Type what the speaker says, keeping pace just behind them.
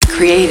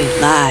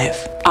Created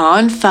live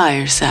on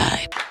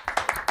Fireside.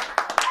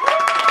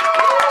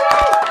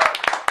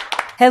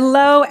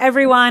 Hello,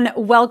 everyone.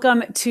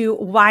 Welcome to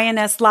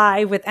YNS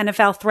Live with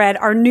NFL Thread,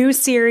 our new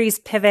series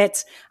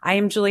Pivot. I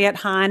am Juliette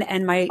Hahn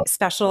and my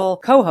special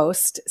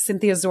co-host,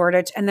 Cynthia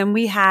Zordich. And then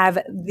we have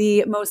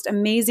the most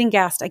amazing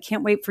guest. I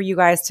can't wait for you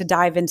guys to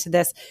dive into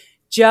this.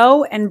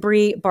 Joe and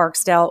Bree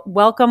Barksdale,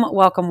 welcome,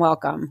 welcome,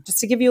 welcome. Just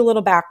to give you a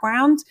little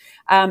background,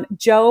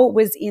 Joe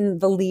was in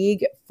the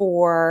league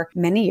for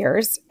many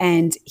years,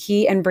 and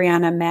he and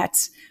Brianna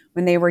met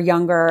when they were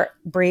younger.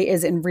 Bree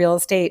is in real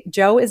estate.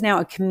 Joe is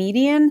now a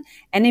comedian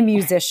and a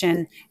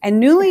musician and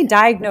newly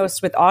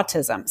diagnosed with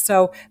autism.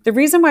 So the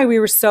reason why we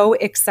were so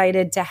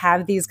excited to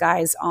have these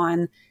guys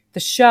on the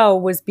show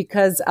was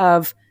because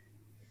of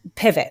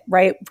Pivot,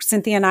 right?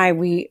 Cynthia and I,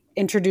 we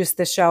introduced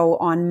the show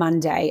on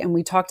Monday and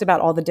we talked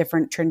about all the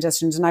different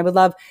transitions. And I would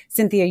love,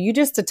 Cynthia, you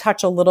just to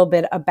touch a little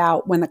bit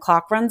about when the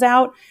clock runs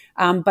out.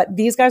 But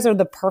these guys are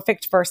the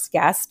perfect first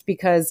guest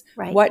because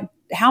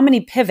how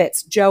many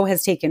pivots Joe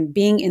has taken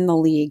being in the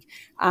league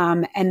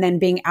and then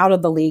being out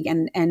of the league.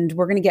 And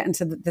we're going to get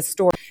into the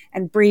story,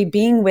 and Bree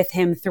being with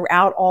him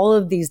throughout all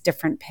of these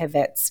different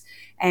pivots,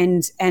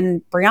 and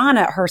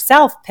Brianna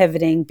herself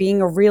pivoting, being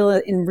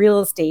in real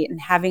estate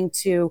and having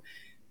to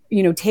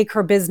take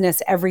her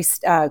business every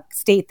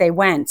state they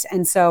went.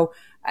 And so,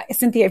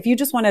 Cynthia, if you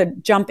just want to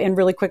jump in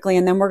really quickly,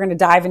 and then we're going to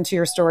dive into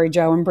your story,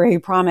 Joe and Bree,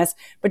 promise.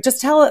 But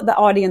just tell the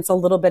audience a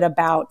little bit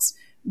about,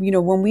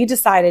 when we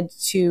decided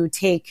to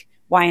take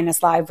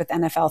YNS Live with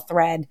NFL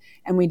Thread,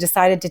 and we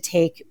decided to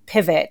take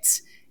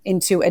Pivot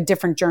into a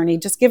different journey.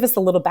 Just give us a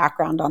little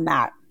background on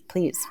that,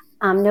 please.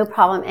 No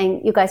problem.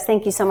 And you guys,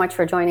 thank you so much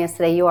for joining us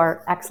today. You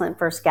are excellent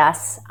first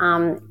guests.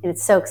 And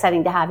it's so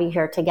exciting to have you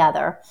here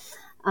together.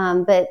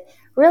 But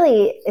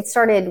really, it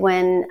started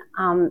when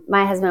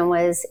my husband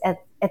was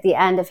at the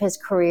end of his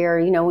career,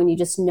 when you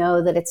just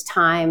know that it's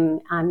time,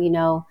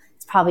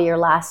 it's probably your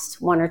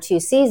last one or two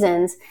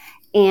seasons.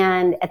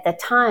 And at the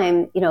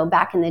time,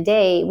 back in the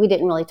day, we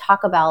didn't really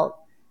talk about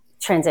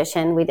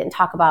transition. We didn't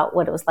talk about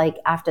what it was like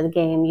after the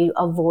game. You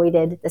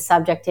avoided the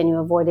subject and you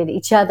avoided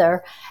each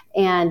other.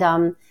 And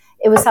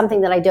it was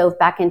something that I dove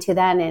back into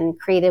then and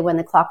created When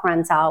the Clock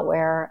Runs Out,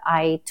 where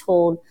I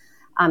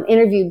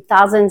interviewed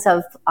thousands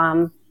of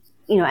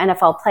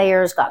NFL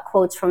players, got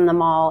quotes from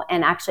them all,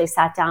 and actually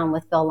sat down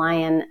with Bill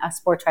Lyon, a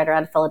sports writer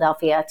out of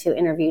Philadelphia, to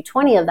interview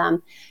 20 of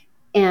them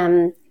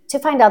and to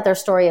find out their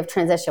story of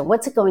transition.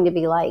 What's it going to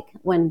be like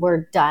when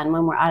we're done,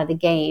 when we're out of the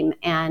game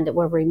and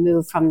we're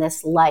removed from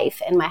this life,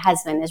 and my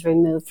husband is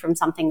removed from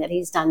something that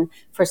he's done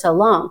for so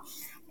long.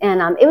 And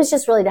it was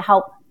just really to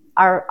help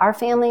our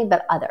family,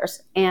 but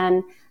others.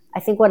 And I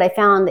think what I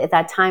found at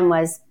that time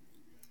was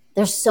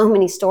there's so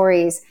many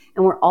stories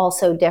and we're all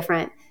so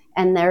different.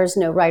 And there's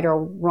no right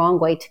or wrong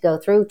way to go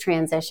through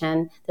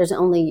transition. There's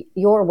only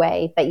your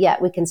way, but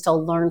yet we can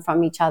still learn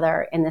from each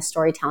other in this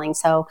storytelling.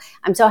 So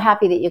I'm so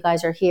happy that you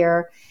guys are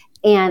here.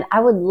 And I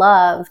would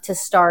love to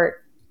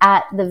start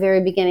at the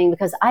very beginning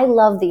because I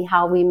love the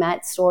how we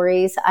met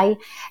stories. I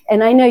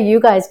know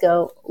you guys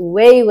go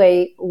way,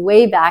 way,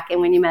 way back.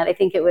 And when you met, I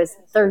think it was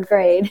third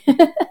grade.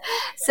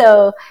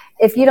 So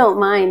if you don't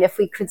mind, if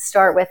we could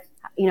start with,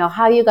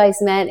 how you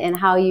guys met and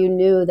how you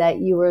knew that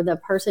you were the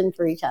person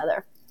for each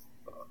other.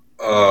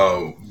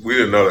 We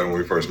didn't know that when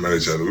we first met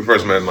each other. We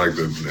first met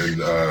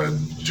in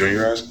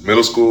junior high,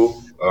 middle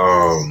school.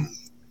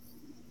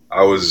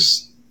 I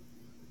was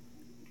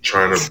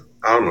trying to,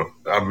 I don't know.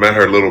 I met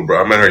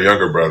her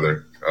younger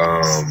brother.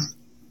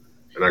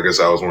 And I guess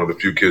I was one of the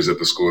few kids at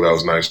the school that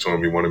was nice to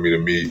him. He wanted me to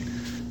meet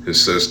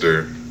his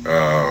sister.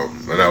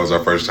 And that was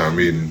our first time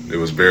meeting. It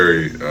was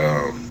very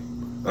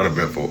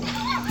uneventful.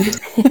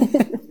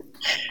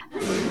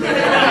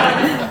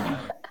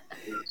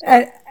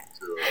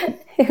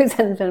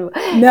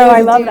 No,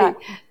 I love that.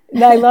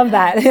 No, I love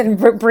that. And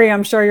Bree,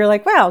 I'm sure you're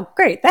like, wow,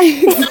 great,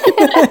 thanks.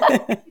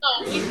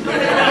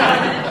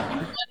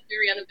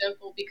 Very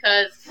uneventful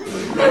because,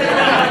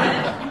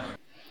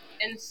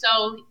 and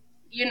so,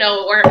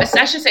 or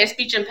I should say a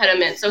speech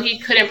impediment. So he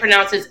couldn't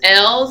pronounce his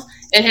L's,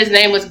 and his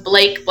name was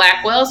Blake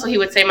Blackwell. So he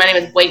would say, my name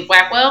is Blake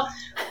Blackwell.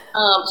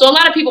 So a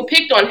lot of people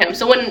picked on him.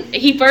 So when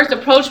he first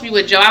approached me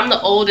with Joe, I'm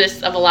the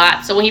oldest of a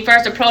lot. So when he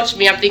first approached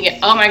me, I'm thinking,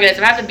 oh my goodness,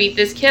 if I have to beat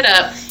this kid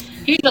up,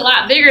 he's a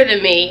lot bigger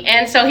than me.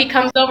 And so he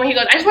comes over and he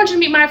goes, I just want you to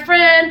meet my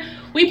friend.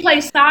 We play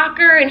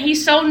soccer and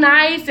he's so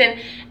nice and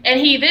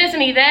he this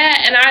and he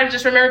that. And I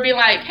just remember being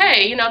like,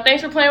 hey,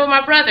 thanks for playing with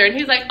my brother. And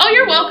he's like, oh,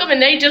 you're welcome.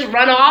 And they just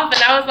run off.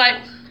 And I was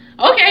like,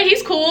 okay,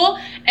 he's cool.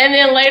 And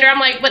then later I'm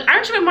like, but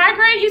aren't you in my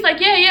grade? He's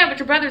like, yeah, but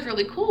your brother's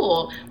really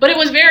cool. But it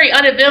was very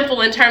uneventful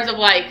in terms of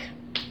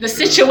the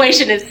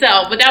situation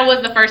itself. But that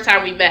was the first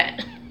time we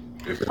met.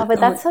 Oh, but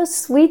that's so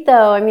sweet,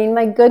 though. I mean,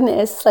 my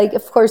goodness.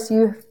 Of course,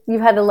 you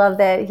had to love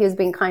that he was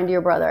being kind to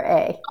your brother,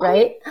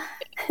 right?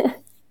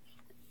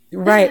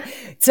 Right.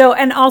 So,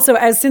 and also,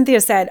 as Cynthia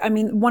said, I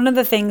mean, one of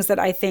the things that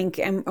I think,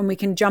 and we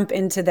can jump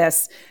into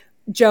this,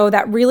 Joe,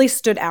 that really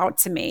stood out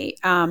to me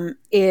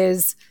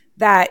is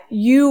that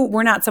you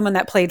were not someone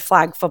that played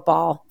flag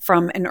football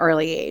from an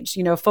early age.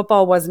 You know,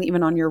 football wasn't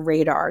even on your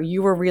radar.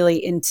 You were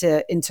really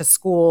into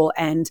school,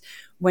 and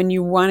when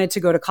you wanted to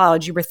go to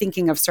college, you were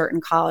thinking of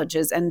certain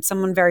colleges, and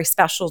someone very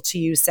special to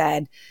you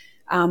said,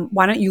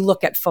 why don't you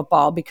look at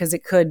football, because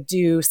it could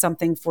do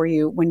something for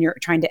you when you're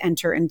trying to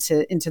enter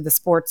into the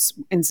sports,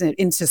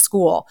 into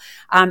school.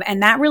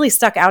 And that really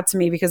stuck out to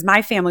me because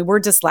my family,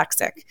 we're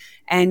dyslexic.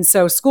 And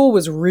so school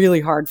was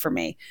really hard for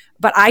me,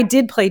 but I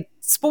did play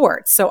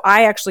sports. So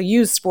I actually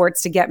used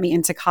sports to get me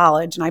into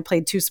college, and I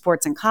played 2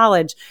 sports in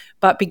college.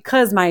 But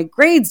because my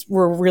grades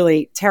were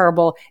really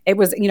terrible, it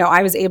was,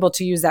 I was able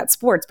to use that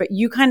sports, but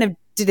you kind of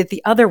did it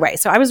the other way.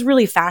 So I was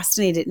really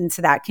fascinated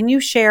into that. Can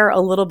you share a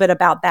little bit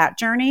about that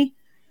journey?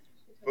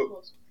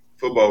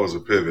 Football was a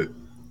pivot.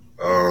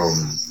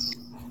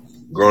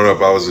 Growing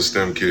up, I was a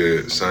STEM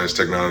kid: science,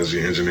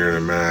 technology, engineering,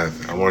 and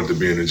math. I wanted to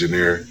be an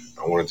engineer.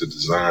 I wanted to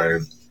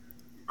design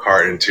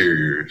car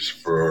interiors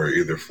for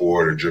either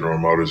Ford or General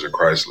Motors or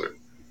Chrysler.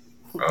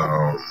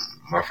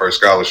 My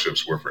first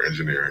scholarships were for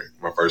engineering.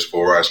 My first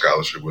full-ride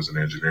scholarship was an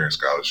engineering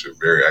scholarship,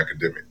 very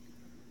academic.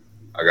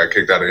 I got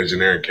kicked out of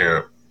engineering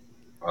camp.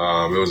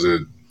 It was a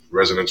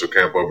residential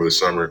camp over the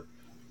summer.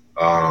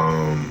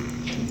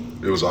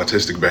 It was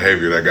autistic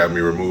behavior that got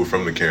me removed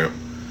from the camp.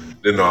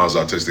 Didn't know I was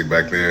autistic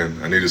back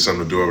then. I needed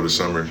something to do over the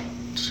summer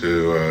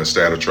to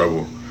stay out of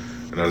trouble.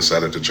 And I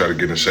decided to try to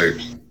get in shape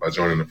by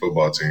joining the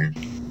football team.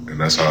 And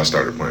that's how I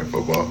started playing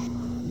football.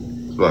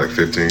 I was about like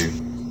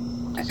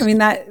 15. I mean,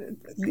 that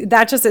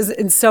just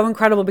is so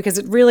incredible, because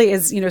it really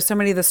is, so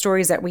many of the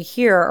stories that we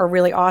hear are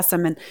really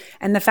awesome.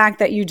 And the fact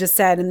that you just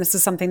said, and this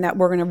is something that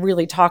we're going to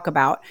really talk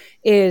about,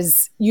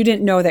 is you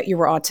didn't know that you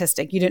were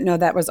autistic. You didn't know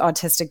that was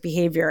autistic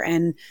behavior,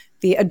 and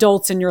the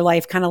adults in your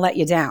life kind of let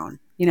you down.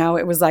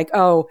 It was like,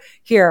 oh,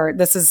 here,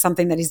 this is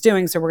something that he's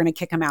doing, so we're going to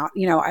kick him out.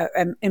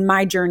 In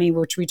my journey,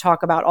 which we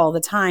talk about all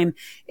the time,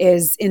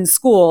 is in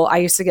school, I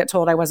used to get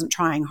told I wasn't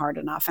trying hard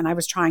enough, and I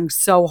was trying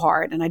so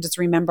hard. And I just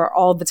remember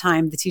all the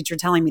time the teacher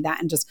telling me that,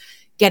 and just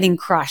getting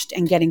crushed,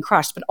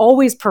 but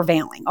always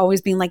prevailing,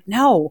 always being like,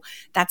 no,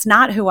 that's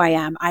not who I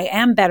am. I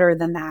am better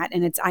than that.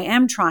 And I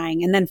am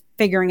trying. And then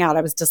figuring out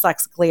I was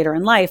dyslexic later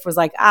in life was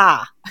like,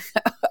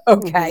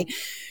 okay.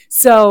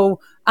 So,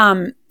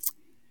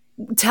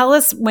 tell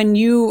us, when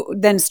you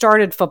then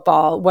started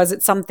football, was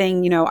it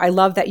something, I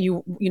love that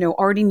you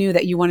already knew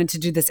that you wanted to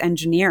do this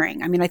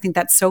engineering. I mean, I think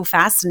that's so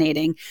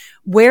fascinating.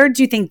 Where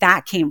do you think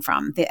that came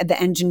from, the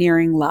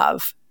engineering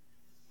love?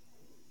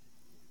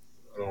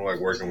 I don't like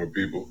working with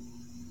people.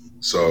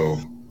 So,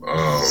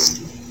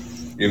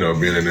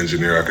 being an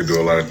engineer, I could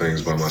do a lot of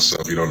things by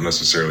myself. You don't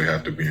necessarily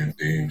have to be in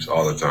teams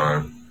all the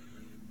time,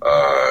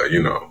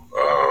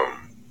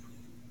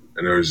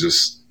 and there was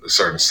just a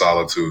certain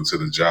solitude to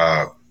the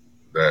job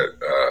that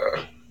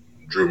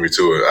drew me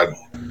to it.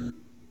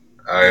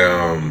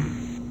 I've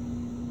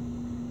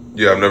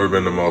never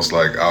been the most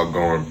like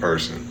outgoing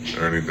person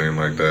or anything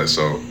like that.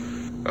 So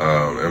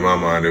in my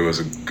mind, it was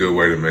a good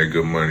way to make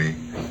good money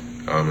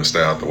and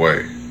stay out the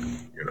way.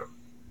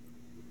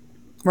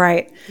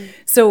 Right.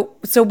 So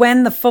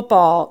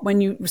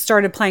when you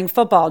started playing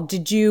football,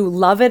 did you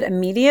love it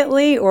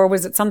immediately, or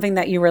was it something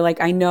that you were like,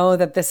 I know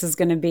that this is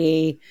going to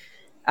be,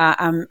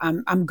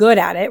 I'm good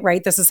at it,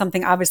 right? This is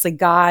something, obviously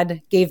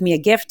God gave me a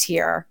gift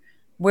here.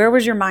 Where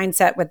was your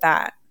mindset with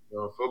that?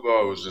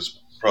 Football was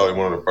just probably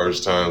one of the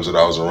first times that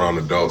I was around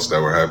adults that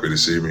were happy to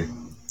see me.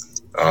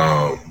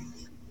 It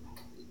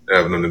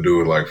had nothing to do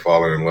with like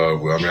falling in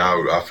love with. I mean,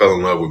 I fell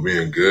in love with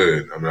being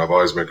good. I mean, I've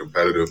always been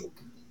competitive.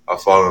 I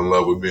fall in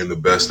love with being the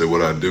best at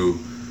what I do.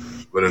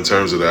 But in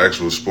terms of the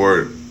actual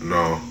sport,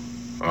 no.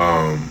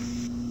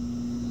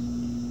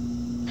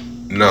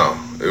 No.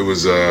 It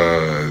was,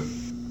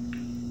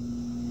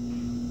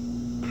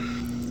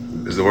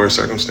 is the word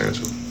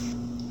circumstantial?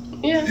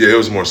 Yeah. Yeah, it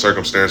was more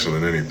circumstantial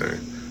than anything.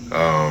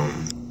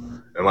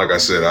 And like I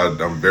said,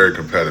 I'm very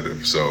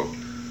competitive. So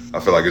I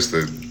feel like it's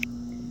the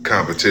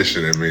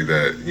competition in me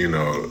that,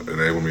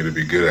 enabled me to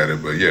be good at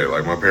it. But yeah,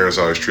 like my parents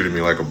always treated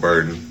me like a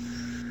burden.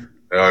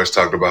 They always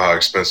talked about how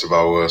expensive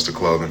I was to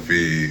clothe and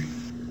feed.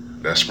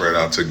 That spread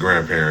out to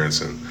grandparents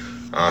and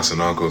aunts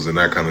and uncles and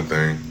that kind of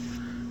thing.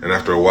 And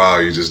after a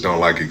while, you just don't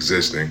like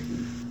existing.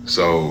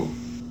 So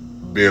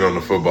being on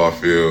the football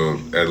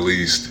field at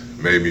least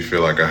made me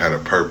feel like I had a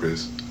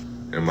purpose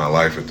in my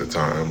life at the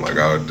time. Like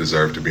I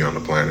deserved to be on the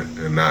planet,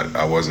 and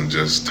I wasn't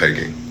just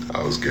taking,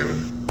 I was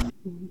giving.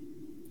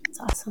 That's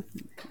awesome.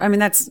 I mean,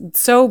 that's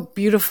so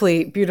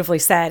beautifully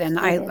said. And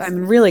I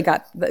really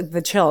got the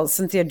chills.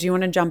 Cynthia, do you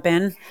want to jump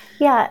in?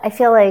 Yeah, I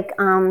feel like,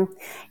 in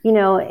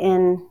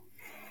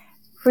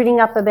reading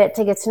up a bit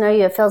to get to know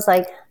you, it feels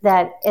like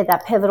that at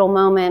that pivotal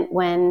moment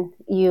when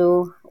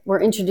you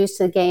were introduced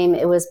to the game,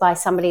 it was by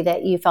somebody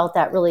that you felt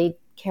that really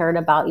cared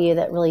about you,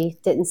 that really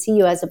didn't see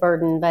you as a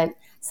burden, but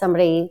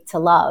somebody to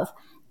love.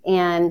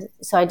 And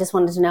so I just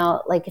wanted to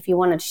know, like, if you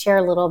wanted to share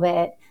a little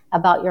bit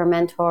about your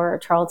mentor,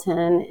 Charlton,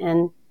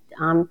 and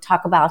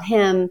talk about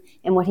him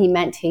and what he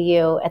meant to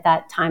you at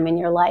that time in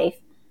your life.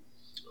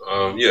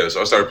 Yeah,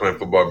 so I started playing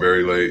football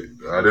very late.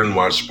 I didn't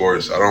watch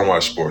sports. I don't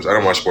watch sports. I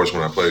don't watch sports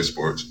when I play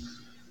sports.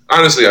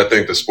 Honestly, I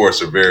think the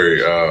sports are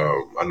very,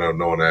 I know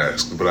no one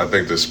asked, but I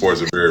think the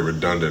sports are very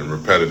redundant and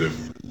repetitive.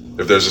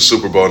 If there's a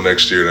Super Bowl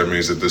next year, that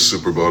means that this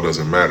Super Bowl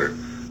doesn't matter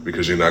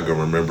because you're not going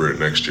to remember it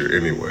next year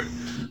anyway.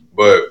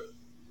 But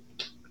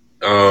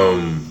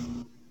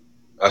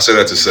I say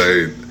that to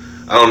say,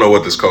 I don't know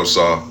what this coach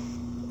saw.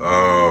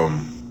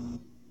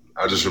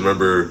 I just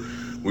remember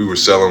we were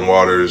selling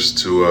waters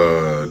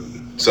to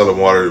selling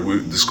water.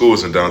 The school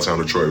was in downtown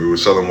Detroit. We were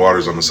selling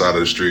waters on the side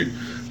of the street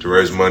to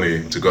raise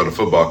money to go to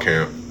football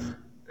camp.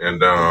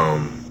 And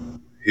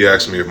he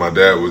asked me if my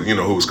dad was,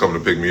 who was coming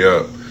to pick me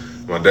up.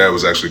 My dad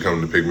was actually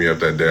coming to pick me up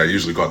that day. I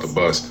usually caught the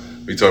bus.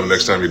 He told me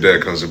next time your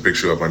dad comes and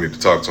picks you up, I need to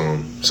talk to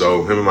him.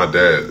 So him and my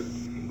dad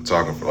were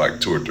talking for like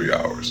 2 or 3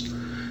 hours.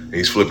 And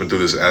he's flipping through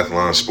this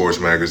Athlon sports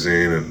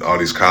magazine and all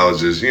these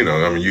colleges. You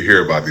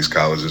hear about these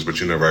colleges, but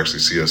you never actually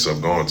see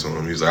yourself going to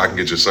them. He's like, I can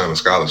get your son a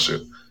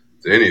scholarship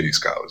to any of these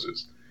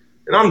colleges.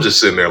 And I'm just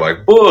sitting there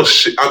like,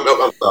 bullshit.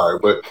 I'm sorry,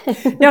 but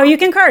No, you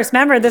can curse.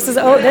 Remember, this is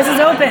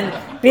open.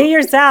 Be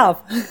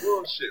yourself.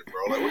 bullshit,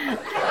 bro. Like,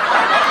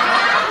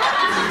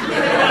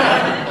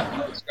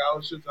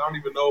 scholarships. I don't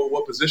even know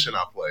what position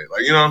I play.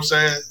 Like, you know what I'm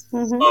saying?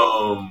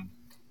 Mm-hmm.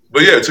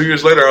 But yeah, 2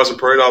 years later, I was a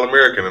Parade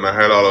All-American, and I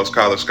had all those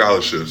college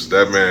scholarships.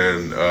 That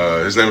man,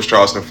 his name was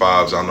Charleston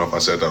Fobbs. I don't know if I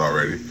said that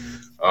already.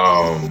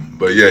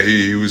 But yeah,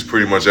 he was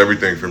pretty much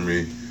everything for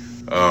me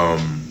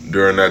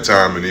during that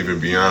time and even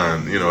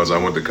beyond. As I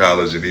went to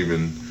college and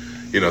even,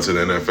 to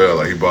the NFL.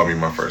 Like, he bought me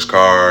my first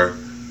car.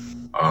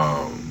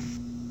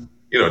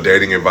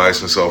 Dating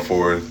advice and so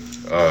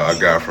forth. I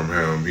got from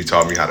him. He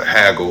taught me how to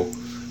haggle.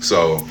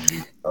 So.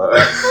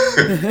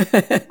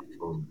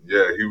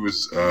 Yeah, he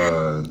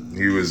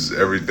was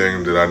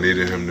everything that I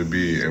needed him to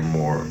be and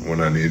more when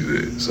I needed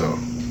it. So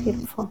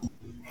Beautiful.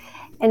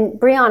 And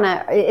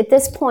Brianna, at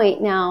this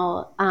point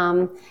now,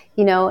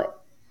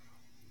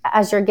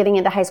 as you're getting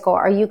into high school,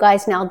 are you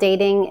guys now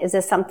dating? Is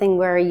this something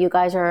where you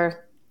guys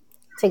are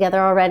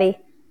together already?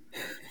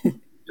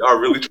 Y'all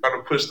really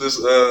trying to push this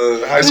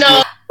high school?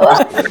 No. We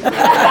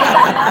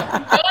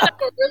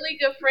were really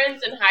good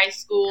friends in high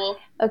school.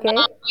 Okay.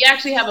 We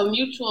actually have a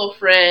mutual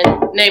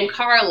friend named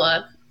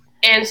Carla.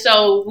 And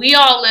so we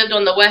all lived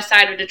on the west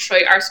side of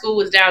Detroit. Our school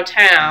was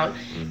downtown.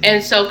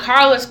 And so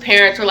Carla's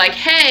parents were like,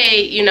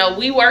 hey,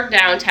 we work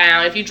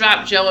downtown. If you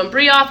drop Joe and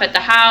Bree off at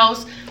the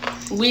house,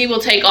 we will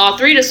take all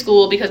three to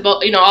school because,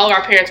 all of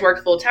our parents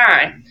work full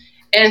time.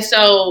 And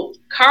so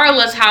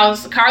Carla's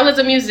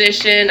a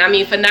musician,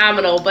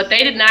 phenomenal, but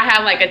they did not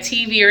have like a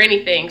TV or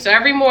anything. So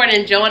every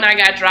morning, Joe and I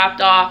got dropped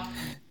off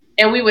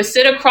and we would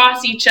sit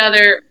across each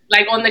other,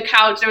 like on the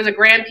couch. There was a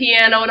grand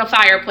piano and a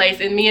fireplace,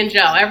 and me and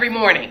Joe every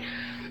morning.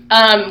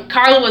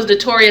 Carla was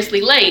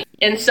notoriously late.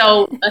 And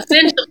so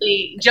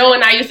essentially, Joe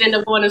and I used to end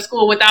up going to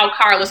school without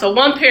Carla. So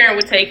one parent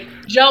would take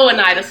Joe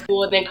and I to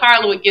school, and then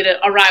Carla would get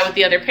a ride with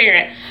the other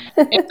parent.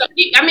 And so,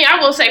 I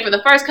will say for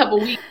the first couple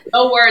of weeks,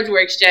 no words were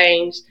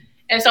exchanged.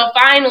 And so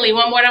finally,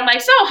 one morning, I'm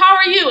like, so how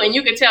are you? And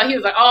you could tell he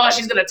was like, oh,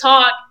 she's going to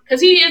talk.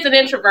 Because he is an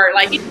introvert.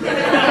 And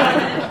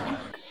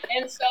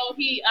so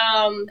we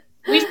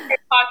started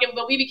talking,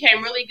 but we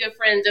became really good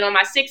friends. And on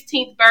my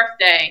 16th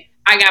birthday,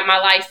 I got my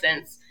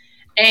license.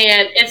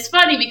 And it's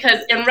funny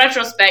because in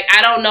retrospect,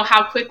 I don't know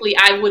how quickly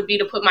I would be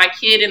to put my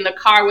kid in the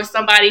car with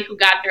somebody who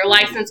got their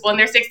license on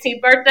their 16th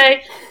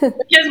birthday.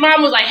 His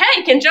mom was like,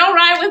 hey, can Joe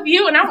ride with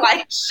you? And I'm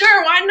like,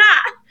 sure, why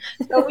not?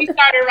 So we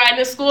started riding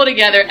to school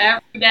together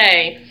every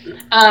day,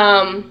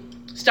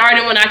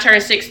 starting when I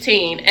turned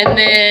 16. And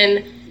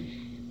then,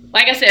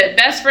 like I said,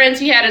 best friends.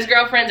 He had his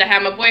girlfriends. I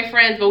had my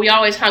boyfriends, but we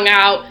always hung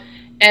out.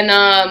 And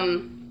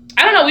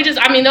I don't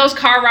know, those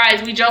car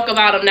rides, we joke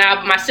about them now,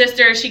 but my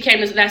sister, she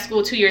came to that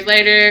school 2 years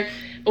later,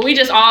 but we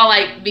just all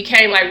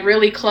became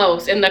really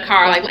close in the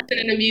car,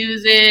 listening to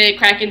music,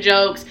 cracking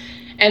jokes.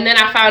 And then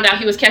I found out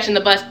he was catching the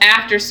bus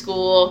after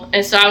school.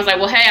 And so I was like,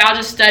 well, hey, I'll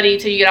just study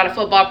till you get out of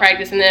football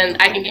practice, and then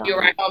I can get you a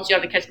ride home so you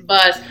don't have to catch the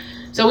bus.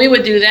 So we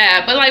would do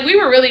that. But we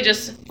were really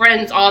just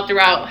friends all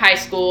throughout high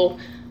school.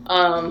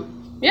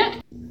 Yeah.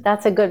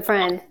 That's a good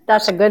friend.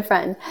 That's a good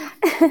friend.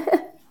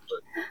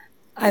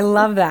 I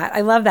love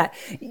that.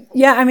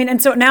 Yeah.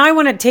 And so now I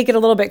want to take it a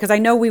little bit because I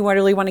know we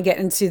really want to get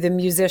into the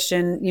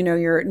musician,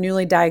 your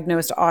newly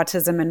diagnosed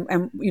autism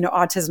and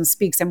Autism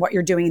Speaks and what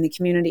you're doing in the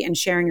community and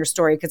sharing your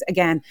story. Because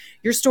again,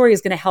 your story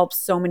is going to help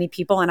so many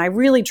people. And I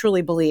really,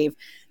 truly believe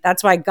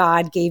that's why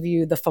God gave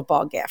you the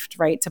football gift,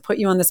 right? To put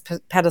you on this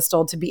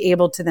pedestal, to be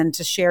able to then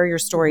to share your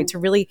story, to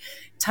really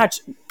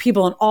touch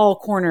people in all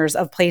corners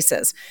of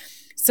places.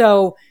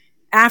 So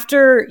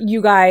after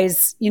you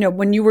guys,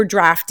 when you were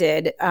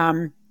drafted,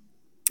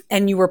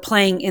 and you were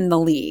playing in the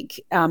league.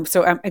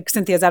 So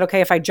Cynthia, is that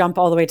okay if I jump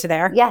all the way to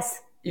there? Yes.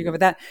 You go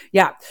with that?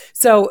 Yeah.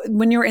 So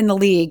when you were in the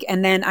league,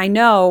 and then I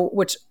know,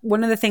 which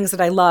one of the things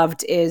that I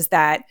loved is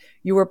that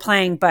you were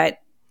playing, but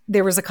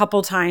there was a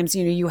couple times,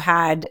 you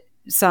had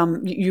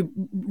you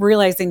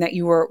realizing that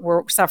you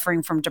were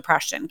suffering from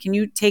depression. Can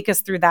you take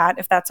us through that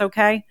if that's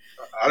okay?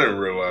 I didn't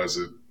realize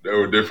it. There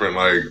were different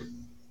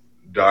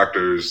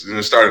doctors, and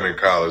it started in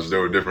college. There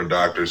were different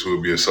doctors who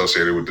would be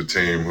associated with the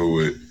team who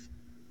would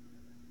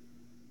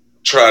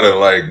try to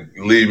like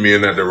lead me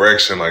in that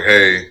direction. Like,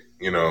 hey,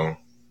 you know,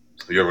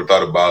 you ever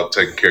thought about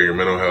taking care of your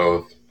mental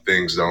health?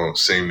 Things don't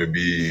seem to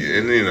be,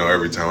 and you know,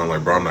 every time I'm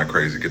like, bro, I'm not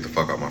crazy. Get the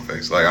fuck out my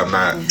face. Like, I'm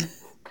not.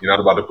 You're not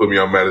about to put me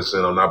on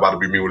medicine. I'm not about to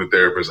be me with a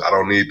therapist. I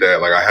don't need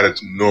that. Like, I had a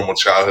normal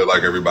childhood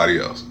like everybody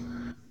else.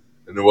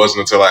 And it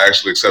wasn't until I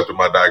actually accepted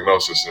my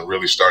diagnosis and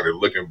really started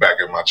looking back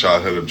at my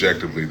childhood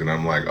objectively that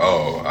I'm like,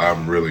 oh,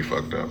 I'm really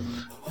fucked up.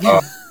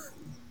 But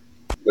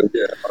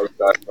yeah, I was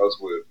diagnosed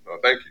with,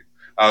 thank you.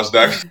 I was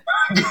diagnosed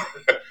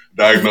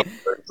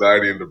with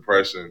anxiety and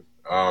depression.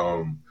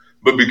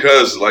 But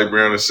because, like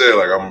Brianna said,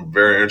 like I'm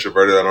very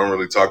introverted, I don't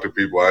really talk to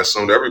people. I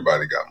assumed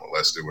everybody got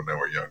molested when they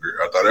were younger.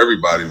 I thought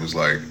everybody was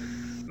like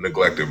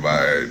neglected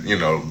by, you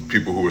know,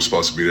 people who were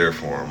supposed to be there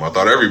for them. I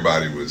thought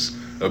everybody was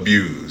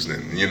abused,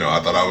 and you know, I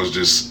thought I was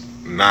just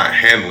not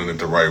handling it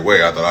the right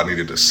way. I thought I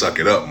needed to suck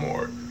it up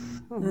more.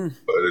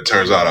 But it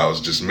turns out I was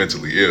just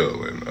mentally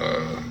ill,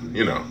 and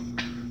you know,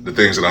 the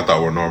things that I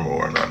thought were normal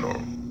are not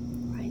normal.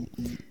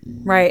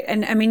 Right.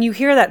 And I mean, you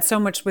hear that so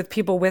much with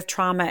people with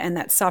trauma and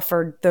that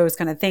suffered those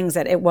kind of things,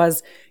 that it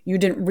was, you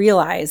didn't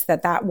realize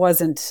that that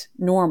wasn't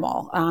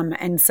normal.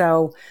 And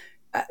so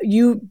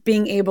you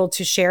being able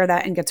to share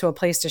that and get to a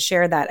place to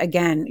share that,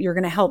 again, you're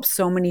going to help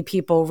so many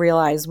people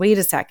realize, wait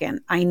a second,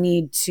 I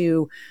need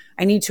to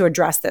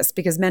address this,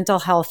 because mental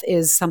health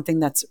is something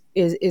that's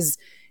is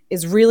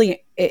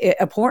really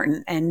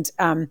important. And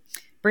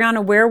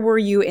Brianna, where were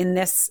you in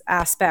this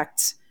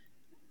aspect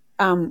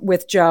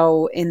with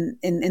Joe in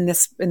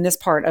this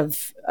part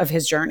of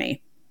his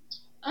journey?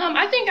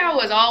 I think I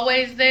was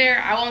always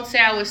there. I won't say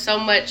I was so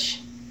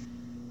much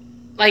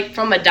like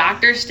from a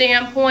doctor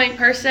standpoint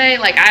per se.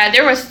 Like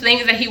there was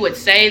things that he would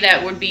say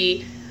that would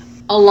be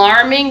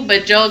alarming,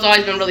 but Joe's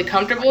always been really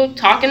comfortable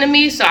talking to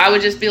me. So I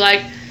would just be like,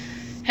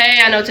 hey,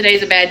 I know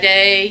today's a bad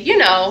day, you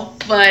know,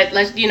 but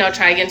let's, you know,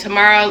 try again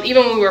tomorrow,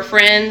 even when we were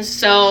friends.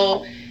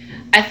 So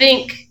I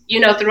think, you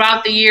know,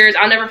 throughout the years,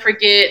 I'll never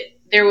forget,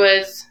 there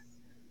was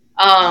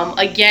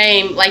a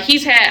game, like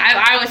he's had,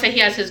 I always say he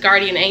has his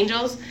guardian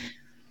angels.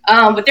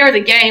 But there was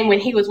a game when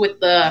he was with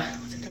the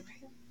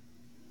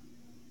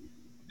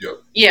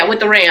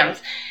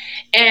Rams.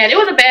 And it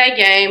was a bad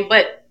game,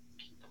 but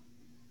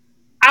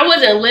I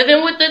wasn't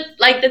living with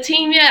the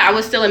team yet. I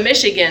was still in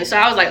Michigan. So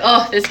I was like,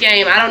 oh, this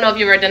game, I don't know if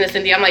you've ever done this,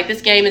 Cynthia. I'm like,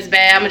 this game is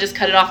bad. I'm gonna just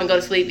cut it off and go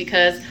to sleep,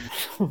 because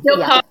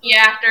he'll call me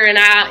after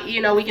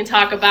and we can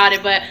talk about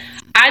it. But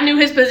I knew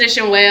his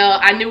position well.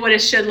 I knew what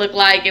it should look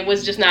like. It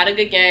was just not a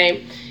good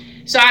game.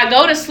 So I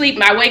go to sleep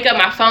and I wake up,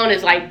 my phone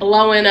is like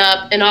blowing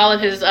up, and all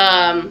of his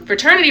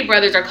fraternity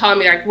brothers are calling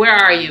me like, where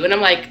are you? And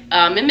I'm like,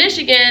 in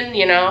Michigan,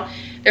 you know.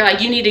 They're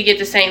like, you need to get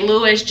to St.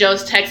 Louis.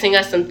 Joe's texting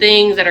us some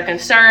things that are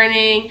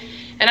concerning.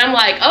 And I'm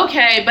like,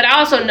 okay, but I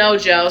also know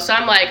Joe. So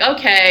I'm like,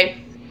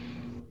 okay,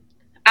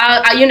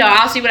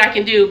 I'll see what I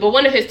can do. But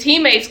one of his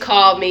teammates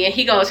called me and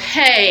he goes,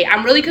 hey,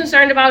 I'm really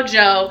concerned about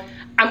Joe.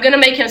 I'm going to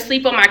make him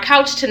sleep on my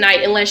couch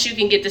tonight unless you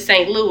can get to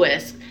St.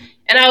 Louis.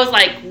 And I was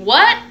like,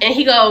 what? And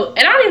he go, and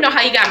I don't even know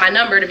how you got my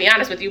number, to be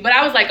honest with you. But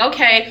I was like,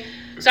 okay.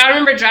 So I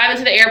remember driving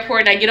to the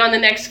airport and I get on the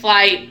next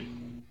flight.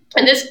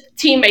 And this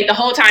teammate, the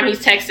whole time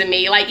he's texting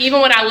me, like even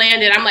when I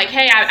landed, I'm like,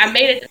 hey, I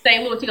made it to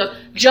St. Louis. He goes,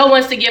 Joe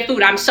wants to get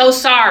food. I'm so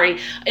sorry.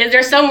 Is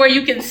there somewhere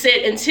you can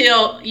sit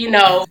until, you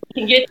know,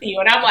 we can get to you?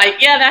 And I'm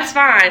like, yeah, that's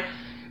fine.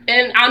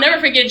 And I'll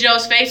never forget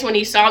Joe's face when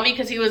he saw me,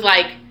 because he was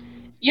like,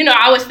 you know,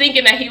 I was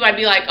thinking that he might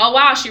be like, oh,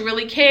 wow, she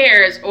really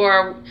cares.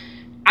 Or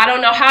I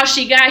don't know how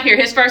she got here.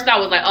 His first thought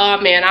was like, oh,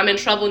 man, I'm in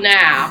trouble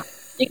now.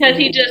 Because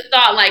he just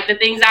thought like the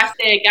things I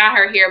said got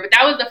her here. But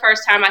that was the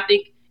first time I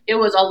think it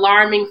was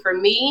alarming for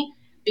me,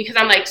 because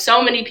I'm like,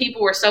 so many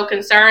people were so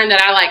concerned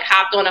that I like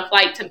hopped on a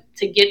flight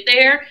to get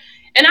there.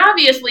 And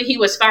obviously he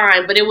was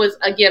fine, but it was,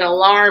 again,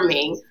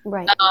 alarming.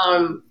 Right.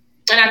 And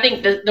I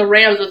think the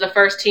Rams was the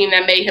first team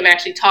that made him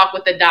actually talk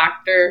with the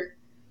doctor.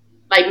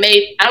 Like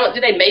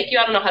did they make you?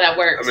 I don't know how that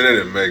works. I mean, they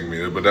didn't make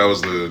me, but that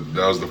was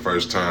the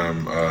first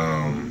time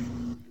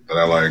that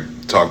I like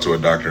talked to a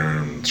doctor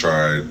and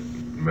tried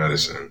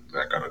medicine,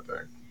 that kind of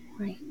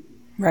thing.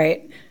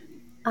 Right.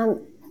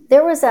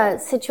 There was a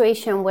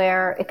situation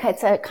where it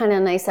kind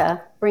of nice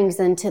brings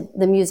into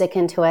the music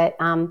into it.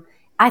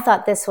 I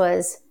thought this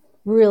was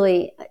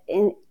really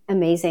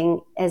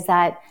amazing, is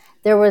that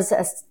there was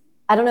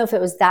I don't know if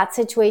it was that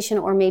situation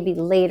or maybe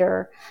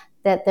later,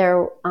 that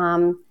there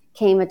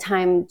came a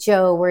time,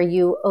 Joe, where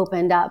you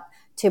opened up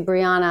to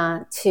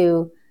Brianna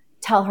to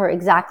tell her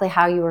exactly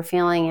how you were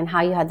feeling and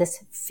how you had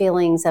this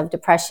feelings of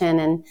depression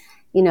and,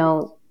 you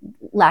know,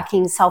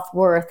 lacking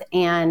self-worth,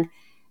 and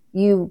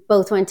you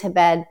both went to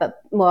bed,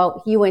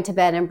 you went to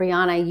bed, and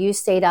Brianna, you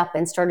stayed up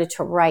and started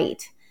to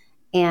write.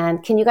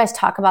 And can you guys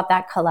talk about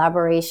that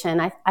collaboration?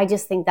 I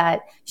just think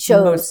that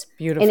shows, most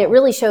beautiful. And it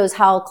really shows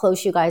how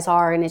close you guys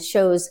are, and it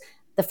shows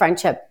the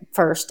friendship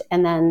first,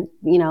 and then,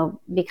 you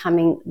know,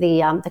 becoming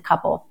the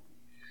couple.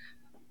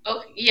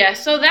 Okay, yeah,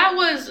 so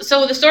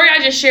the story I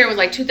just shared was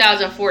like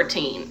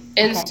 2014.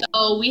 And Okay.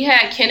 so we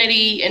had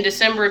Kennedy in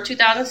December of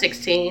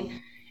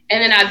 2016.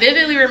 And then I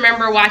vividly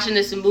remember watching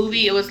this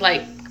movie. It was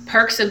like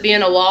Perks of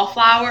Being a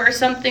Wallflower or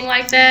something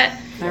like that.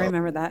 I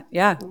remember that.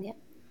 Yeah.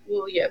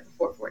 Well, yeah,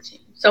 before 14.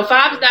 So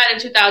Fobbs died in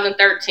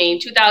 2013.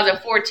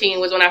 2014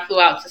 was when I flew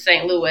out to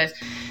St. Louis.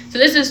 So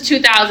this is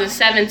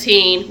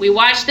 2017. We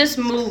watched this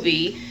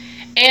movie.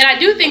 And I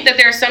do think that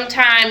there are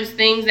sometimes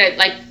things that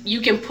like you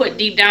can put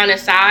deep down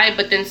inside,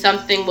 but then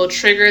something will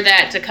trigger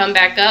that to come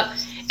back up.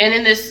 And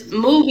in this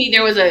movie,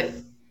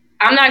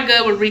 I'm not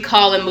good with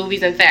recalling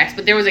movies and facts,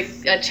 but there was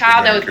a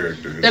child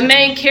the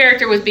main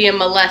character was being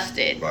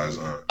molested by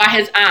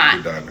his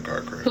aunt,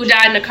 who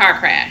died in a car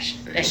crash.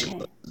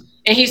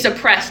 And he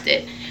suppressed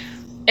it.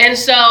 And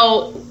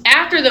so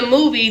after the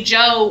movie,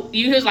 Joe,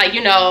 you was like,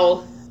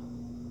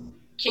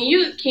 can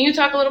you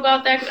talk a little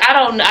about that? 'Cause I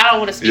don't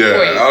want to speak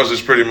for you. I was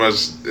just pretty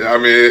much. I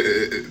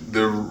mean,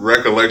 the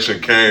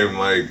recollection came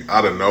like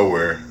out of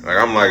nowhere. Like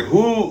I'm like,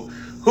 who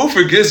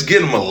forgets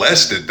getting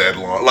molested that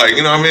long? Like,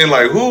 you know what I mean?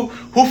 Like who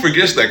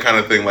forgets that kind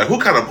of thing? Like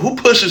who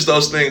pushes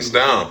those things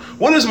down?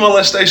 What is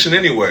molestation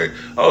anyway?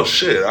 Oh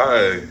shit,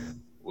 I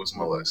was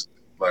molested.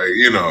 Like,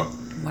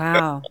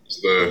 Wow.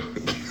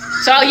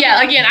 So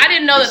yeah, again, I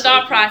didn't know the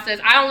thought process.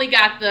 I only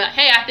got the,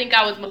 hey, I think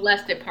I was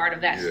molested part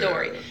of that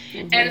story.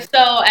 Mm-hmm. And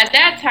so at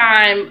that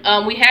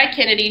time, we had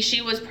Kennedy.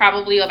 She was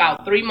probably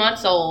about 3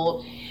 months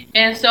old.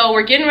 And so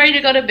we're getting ready to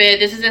go to bed.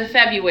 This is in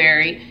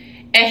February.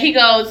 And he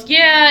goes,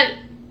 yeah,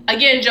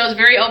 again, Joe's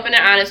very open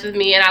and honest with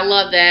me. And I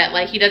love that.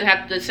 Like, he doesn't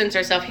have to censor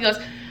himself. He goes,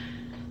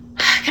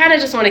 I kind of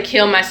just want to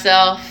kill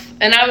myself.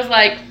 And I was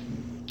like,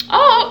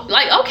 oh,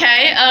 like,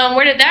 okay,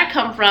 where did that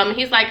come from?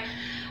 He's like,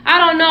 I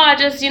don't know. I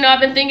just, I've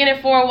been thinking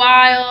it for a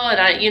while. And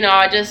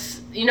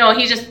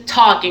he's just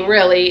talking,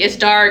 really. It's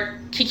dark.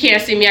 He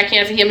can't see me. I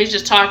can't see him. He's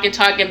just talking,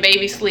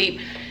 baby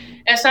sleep.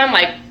 And so I'm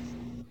like,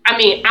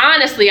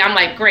 honestly, I'm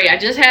like, great. I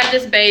just had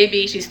this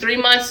baby. She's 3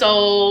 months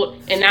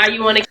old. And now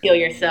you want to kill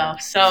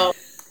yourself. So,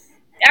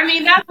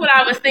 that's what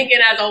I was thinking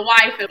as a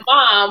wife and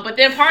mom. But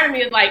then part of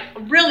me is like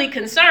really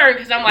concerned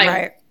because I'm like,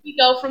 right. Where do we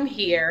go from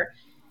here?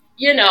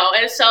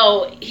 And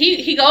so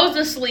he goes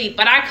to sleep,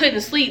 but I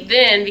couldn't sleep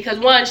then because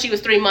one, she was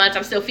 3 months.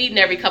 I'm still feeding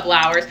every couple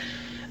hours.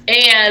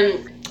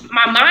 And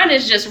my mind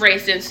is just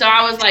racing. So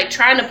I was like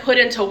trying to put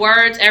into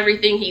words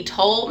everything he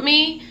told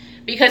me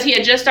because he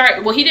had just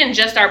he didn't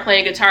just start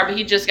playing guitar, but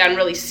he just gotten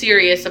really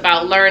serious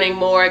about learning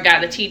more,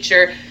 got a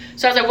teacher.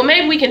 So I was like, well,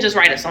 maybe we can just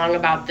write a song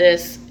about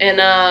this.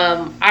 And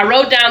I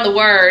wrote down the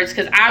words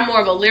because I'm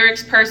more of a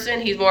lyrics person.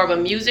 He's more of a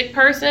music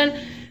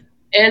person.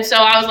 And so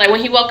I was like, when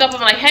he woke up,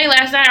 I'm like, hey,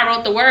 last night I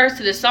wrote the words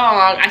to this song.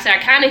 I said, I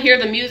kind of hear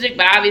the music,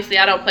 but obviously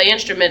I don't play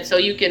instruments, so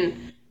you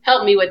can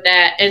help me with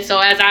that. And so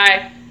as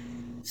I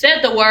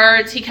said the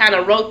words, he kind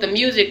of wrote the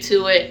music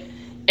to it.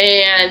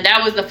 And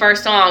that was the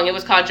first song. It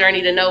was called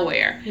Journey to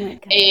Nowhere.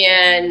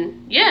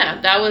 And yeah,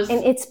 that was...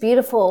 And it's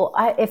beautiful.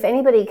 If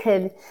anybody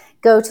could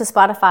go to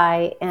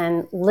Spotify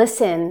and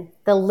listen,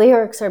 the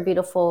lyrics are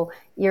beautiful.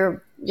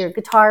 Your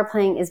guitar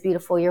playing is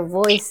beautiful. Your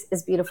voice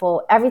is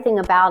beautiful. Everything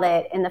about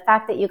it. And the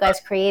fact that you guys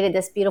created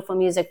this beautiful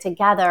music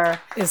together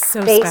is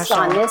so based special.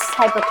 on this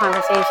type of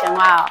conversation.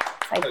 Wow.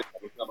 It's like,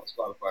 it's not on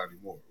Spotify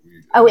anymore.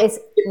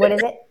 What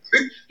is it?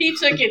 He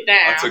took it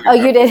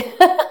down. You did?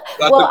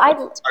 Well,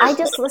 I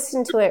just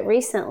listened to it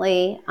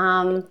recently.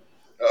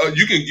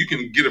 You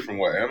can get it from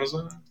what,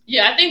 Amazon?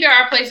 Yeah, I think there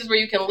are places where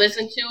you can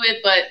listen to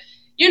it, but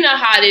you know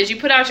how it is. You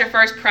put out your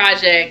first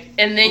project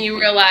and then you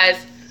realize,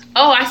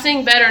 oh, I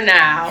sing better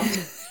now.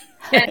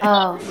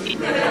 Got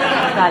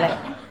it.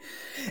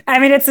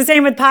 It's the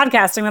same with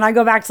podcasting. When I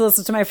go back to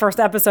listen to my first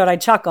episode, I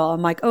chuckle.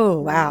 I'm like, oh,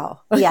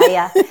 wow.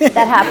 Yeah.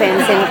 That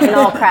happens in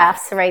all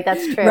crafts, right?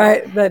 That's true.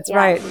 Right. That's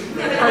right.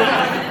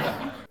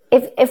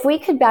 If we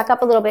could back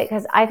up a little bit,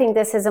 because I think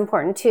this is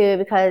important too,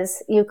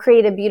 because you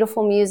created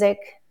beautiful music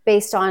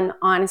based on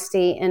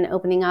honesty and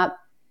opening up.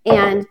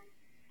 And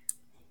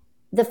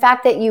the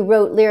fact that you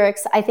wrote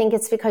lyrics, I think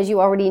it's because you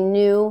already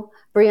knew,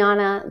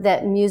 Brianna,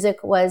 that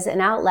music was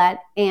an outlet.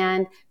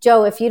 And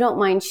Joe, if you don't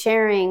mind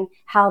sharing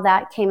how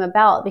that came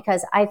about,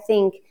 because I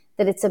think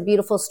that it's a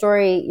beautiful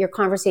story, your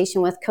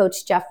conversation with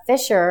Coach Jeff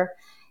Fisher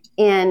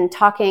and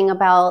talking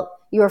about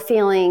your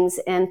feelings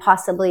and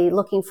possibly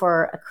looking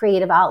for a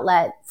creative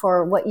outlet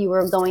for what you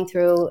were going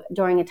through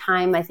during a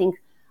time, I think,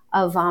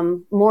 of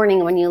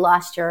mourning when you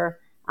lost your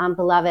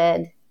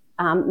beloved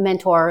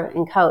mentor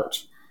and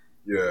coach.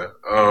 Yeah.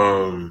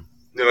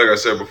 Like I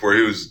said before,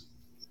 he was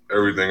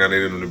everything I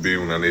needed him to be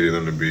when I needed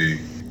him to be.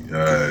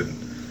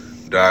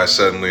 Died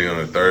suddenly on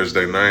a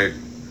Thursday night.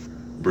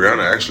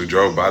 Brianna actually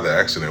drove by the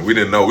accident. We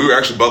didn't know. We were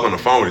actually both on the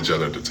phone with each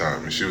other at the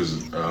time. And she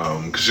was,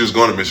 because she was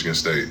going to Michigan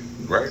State,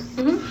 right?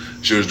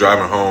 Mm-hmm. She was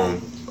driving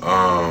home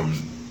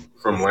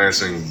from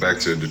Lansing back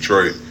to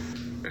Detroit.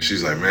 And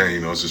she's like, man,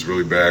 it's this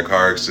really bad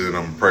car accident.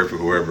 I'm going to pray for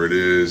whoever it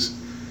is.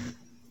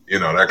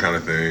 That kind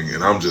of thing.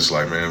 And I'm just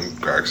like, man,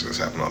 car accidents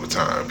happen all the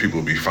time. People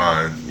will be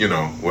fine,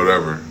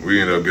 whatever.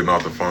 We end up getting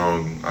off the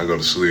phone. I go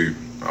to sleep.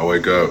 I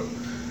wake up.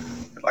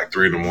 at like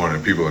 3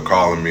 a.m. People are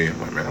calling me. I'm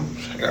like, man,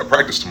 I got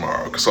practice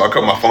tomorrow. So I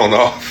cut my phone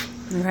off.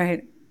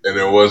 Right. And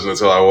it wasn't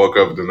until I woke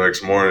up the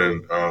next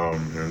morning,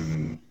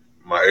 and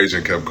my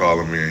agent kept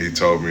calling me, and he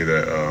told me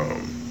that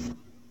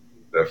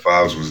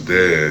Fives was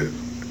dead.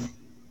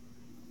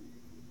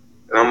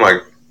 And I'm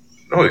like,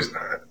 no, he's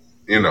not.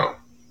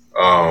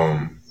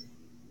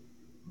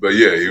 But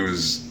yeah, he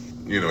was.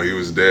 He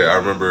was dead. I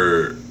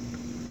remember.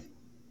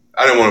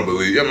 I didn't want to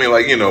believe. I mean,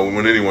 like,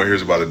 when anyone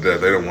hears about a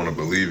death, they don't want to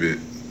believe it.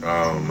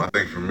 I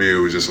think for me, it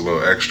was just a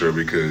little extra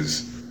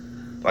because,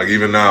 like,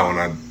 even now when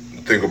I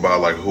think about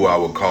like who I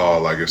would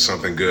call, like if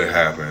something good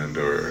happened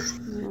or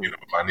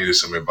if I needed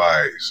some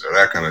advice or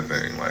that kind of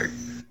thing, like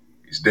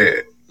he's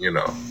dead. So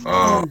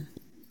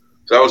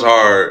that was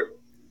hard,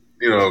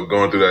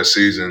 going through that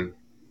season.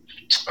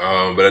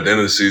 But at the end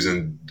of the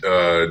season,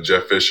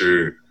 Jeff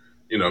Fisher,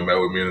 met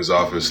with me in his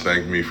office,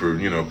 thanked me for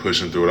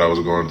pushing through what I was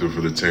going through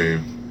for the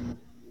team,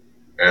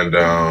 and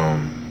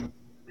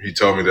he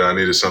told me that I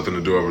needed something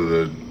to do over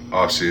the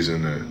off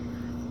season to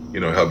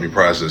help me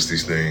process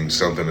these things,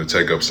 something to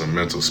take up some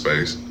mental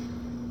space.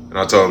 And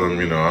I told him,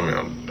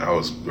 I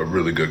was a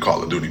really good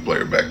Call of Duty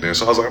player back then.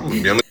 So I was like, I'm going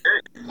to be in the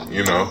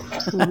game,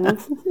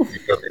 He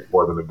got me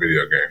more than a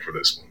video game for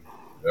this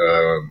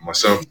one. My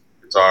son,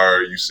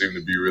 guitar, you seem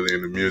to be really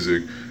into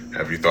music.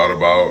 Have you thought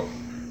about,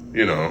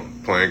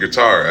 playing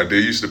guitar? I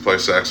did used to play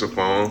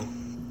saxophone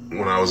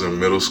when I was in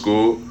middle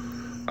school.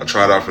 I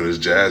tried out for this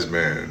jazz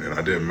band and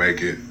I didn't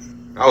make it.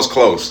 I was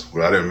close,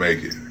 but I didn't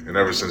make it. And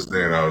ever since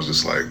then, I was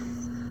just like,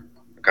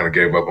 I kind of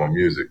gave up on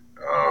music.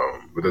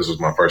 But this was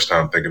my first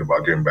time thinking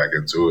about getting back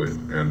into it.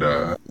 And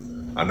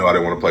I knew I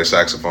didn't want to play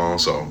saxophone,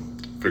 so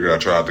figured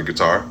I'd try out the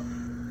guitar.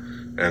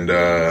 And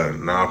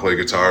now I play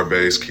guitar,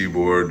 bass,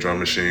 keyboard, drum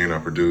machine. I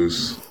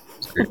produce,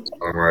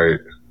 songwrite.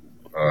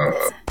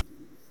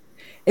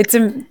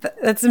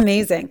 That's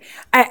amazing.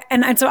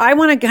 And so I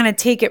want to kind of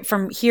take it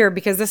from here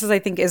because this I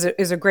think is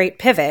a great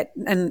pivot.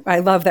 And I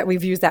love that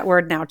we've used that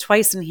word now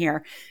twice in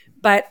here.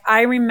 But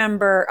I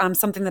remember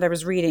something that I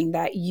was reading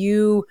that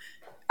you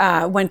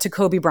went to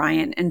Kobe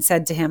Bryant and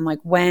said to him, like,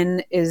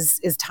 when is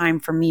time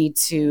for me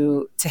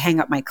to hang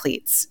up my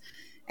cleats?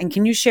 And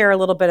can you share a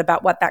little bit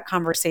about what that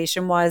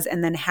conversation was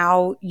and then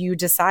how you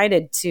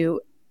decided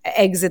to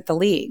exit the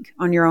league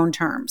on your own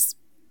terms?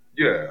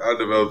 Yeah, I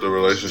developed a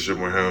relationship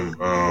with him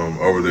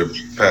over the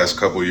past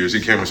couple of years. He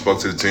came and spoke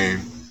to the team.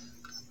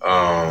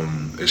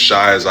 As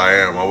shy as I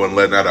am, I wasn't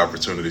letting that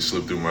opportunity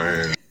slip through my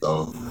hands.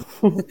 So,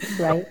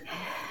 right.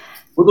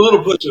 With a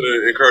little push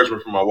and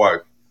encouragement from my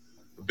wife.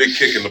 A big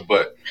kick in the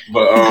butt.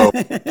 But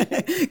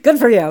good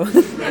for you.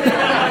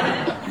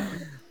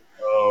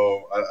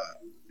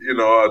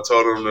 I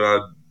told him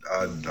that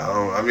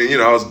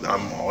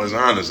I'm always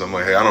honest. I'm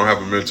like, hey, I don't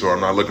have a mentor.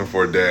 I'm not looking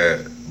for a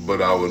dad,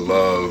 but I would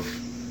love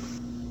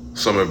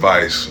some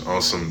advice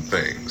on some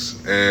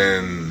things.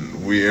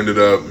 And we ended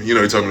up, he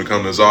told me to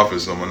come to his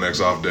office on my next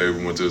off day.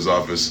 We went to his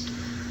office.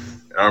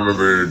 And I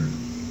remember,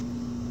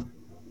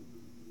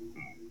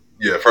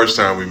 first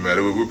time we met,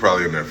 we were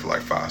probably in there for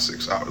like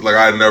 5-6 hours. Like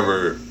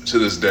to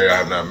this day, I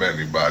have not met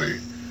anybody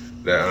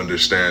that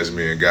understands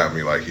me and got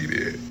me like he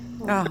did.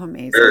 Oh,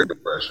 amazing. Very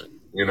refreshing.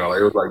 It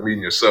was like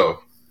meeting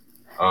yourself.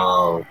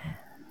 And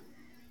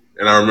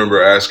I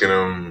remember asking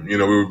him, we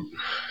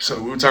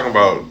were talking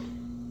about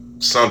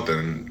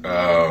something,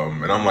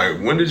 and I'm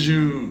like, when did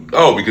you?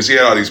 Oh, because he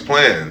had all these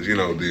plans,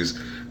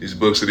 these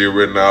books that he had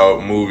written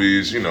out,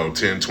 movies, 10,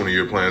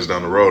 20-year plans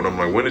down the road. And I'm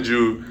like, when did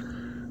you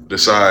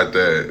decide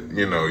that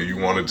you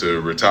wanted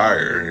to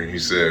retire? And he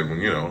said,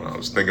 when I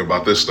was thinking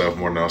about this stuff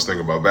more than I was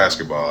thinking about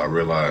basketball. I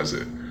realized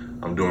that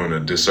I'm doing a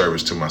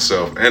disservice to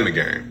myself and the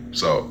game.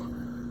 So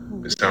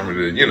it's time for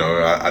me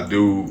to, I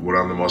do what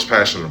I'm the most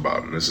passionate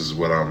about, and this is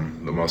what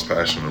I'm the most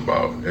passionate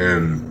about.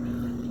 And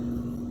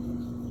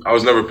I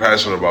was never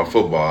passionate about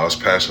football. I was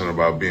passionate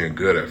about being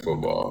good at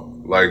football.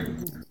 Like,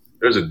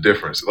 there's a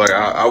difference. Like,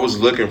 I was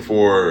looking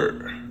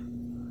for,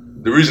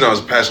 the reason I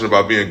was passionate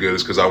about being good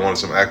is because I wanted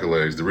some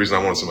accolades. The reason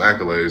I wanted some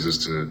accolades is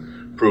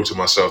to prove to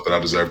myself that I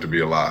deserve to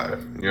be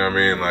alive. You know what I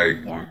mean?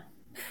 Like,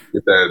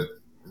 get that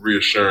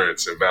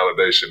reassurance and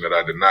validation that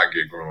I did not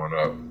get growing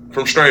up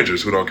from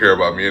strangers who don't care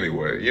about me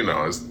anyway.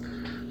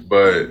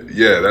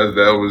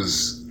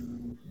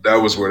 That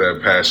was where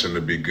that passion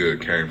to be good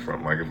came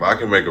from. Like, if I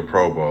can make a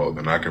Pro Bowl,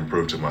 then I can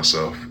prove to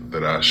myself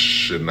that I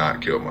should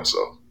not kill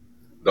myself.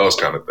 Those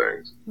kind of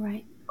things.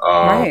 Right.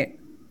 Right.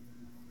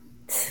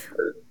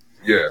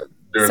 Yeah.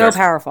 So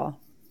powerful.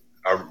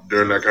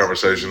 During that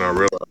conversation, I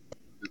realized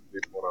this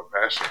is what I'm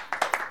passionate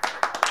about.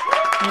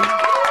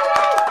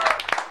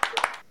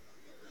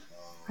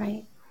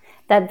 Right.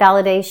 That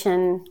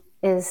validation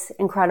is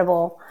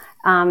incredible.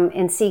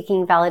 In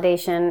seeking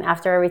validation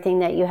after everything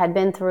that you had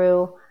been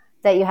through,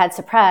 that you had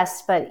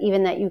suppressed, but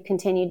even that you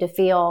continued to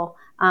feel.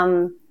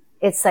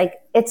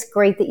 It's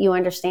great that you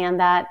understand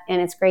that,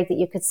 and it's great that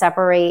you could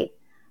separate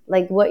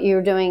like what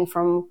you're doing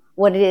from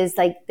what it is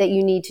like that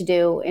you need to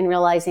do, in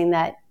realizing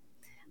that,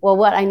 well,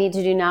 what I need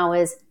to do now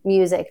is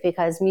music,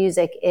 because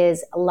music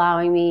is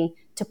allowing me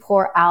to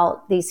pour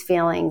out these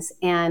feelings.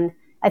 And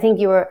I think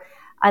you were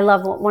I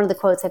love one of the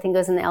quotes, I think it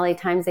was in the LA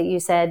Times, that you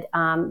said,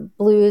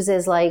 blues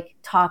is like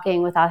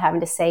talking without having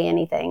to say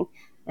anything.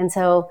 And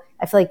so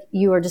I feel like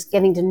you are just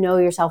getting to know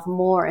yourself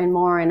more and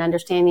more and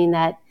understanding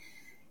that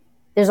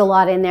there's a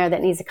lot in there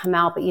that needs to come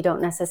out, but you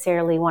don't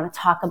necessarily want to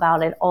talk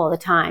about it all the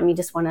time. You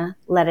just want to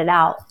let it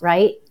out,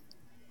 right?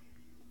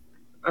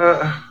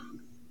 I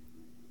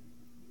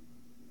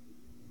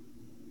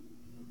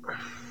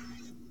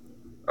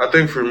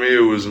think for me,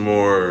 it was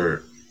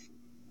more,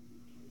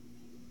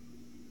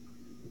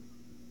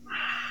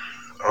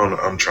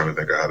 I'm trying to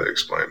think of how to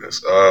explain this.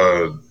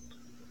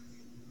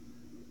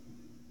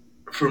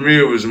 For me,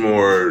 it was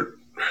more,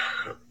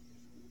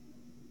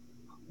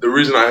 the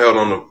reason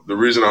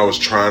I was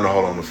trying to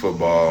hold on to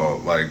football,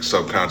 like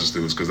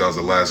subconsciously, was because that was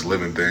the last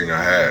living thing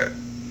I had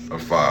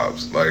of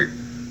Fobs. Like,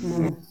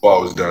 when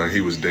football was done, he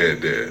was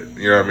dead.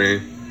 You know what I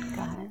mean?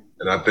 Got it.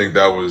 And I think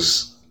that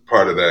was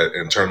part of that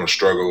internal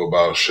struggle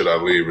about should I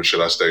leave or should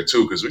I stay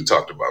too? Because we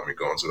talked about me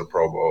going to the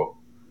Pro Bowl.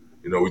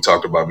 You know, we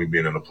talked about me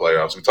being in the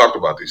playoffs. We talked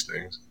about these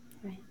things.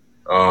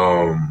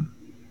 Right.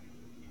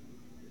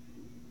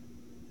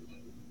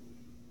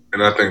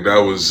 And I think that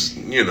was,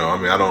 you know, I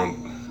mean,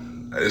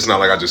 it's not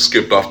like I just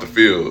skipped off the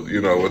field, you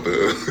know, with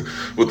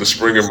the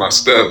spring in my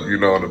step, you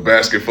know, and a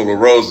basket full of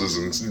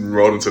roses and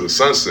rode into the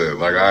sunset.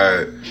 Like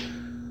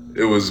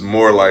it was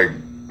more like,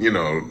 you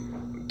know,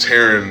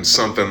 tearing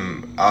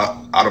something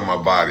out of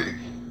my body,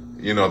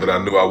 you know, that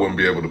I knew I wouldn't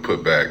be able to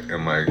put back,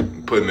 and like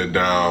putting it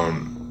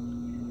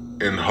down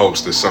in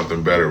hopes that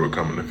something better would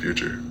come in the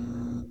future.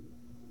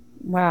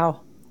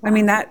 Wow. I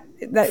mean, that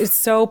is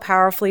so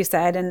powerfully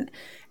said.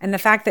 And the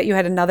fact that you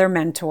had another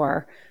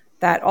mentor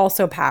that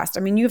also passed. I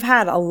mean, you've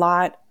had a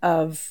lot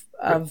of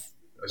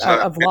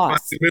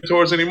loss.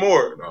 Mentors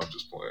anymore. No, I'm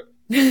just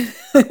playing.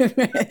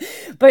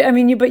 But I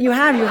mean, you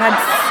have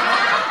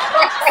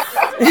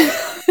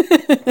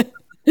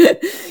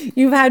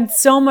you've had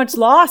so much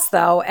loss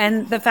though.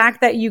 And the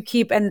fact that you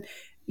keep, and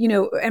you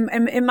know,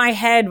 and in my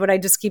head, what I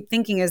just keep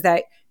thinking is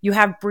that you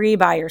have Bree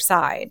by your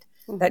side,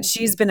 that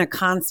she's been a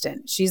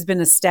constant, she's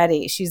been a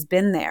steady, she's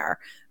been there.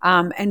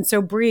 And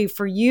so Bree,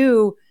 for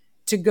you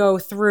to go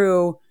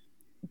through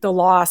the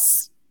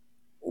loss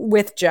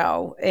with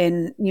Joe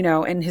and, you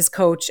know, and his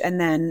coach,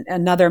 and then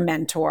another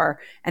mentor,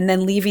 and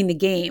then leaving the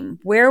game,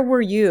 where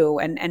were you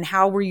and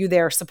how were you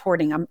there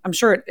supporting? I'm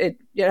sure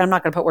I'm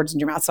not going to put words in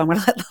your mouth, so I'm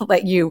going to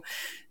let you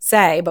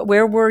say, but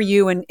where were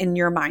you in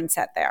your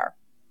mindset there?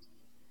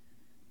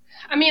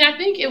 I mean, I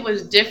think it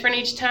was different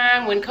each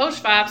time. When Coach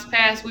Fobs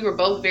passed, we were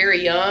both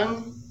very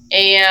young,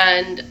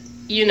 and,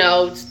 you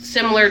know,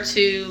 similar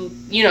to,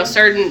 you know,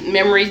 certain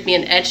memories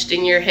being etched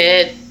in your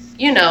head,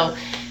 you know,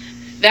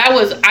 that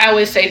was, I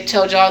always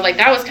tell Joe, like,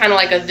 that was kind of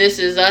like a This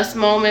Is Us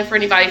moment for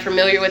anybody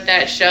familiar with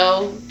that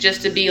show,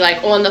 just to be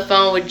like on the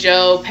phone with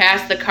Joe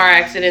past the car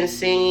accident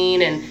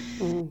scene. And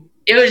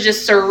it was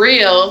just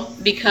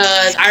surreal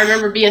because I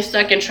remember being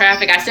stuck in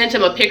traffic. I sent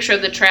him a picture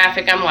of the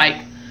traffic. I'm like,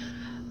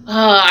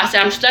 I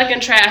said, I'm stuck in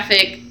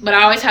traffic, but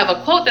I always have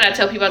a quote that I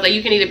tell people. I was like,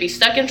 you can either be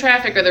stuck in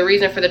traffic or the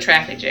reason for the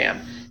traffic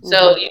jam.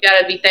 So you got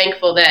to be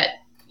thankful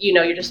that, you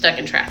know, you're just stuck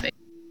in traffic.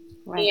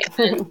 Right.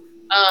 And,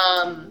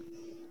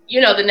 you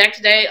know, the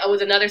next day it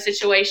was another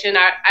situation.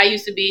 I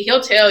used to be,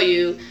 he'll tell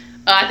you,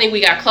 I think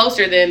we got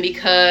closer then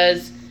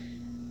because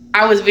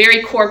I was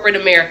very corporate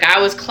America. I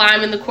was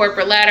climbing the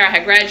corporate ladder. I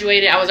had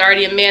graduated. I was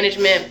already in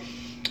management.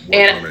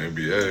 And on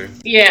the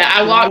NBA. Yeah,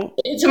 I walked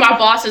into my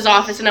boss's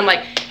office and I'm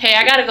like, hey,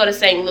 I got to go to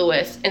St.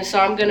 Louis. And so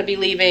I'm going to be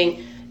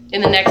leaving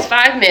in the next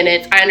 5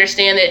 minutes. I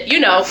understand that, you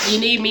know, you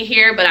need me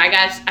here, but I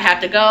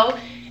have to go.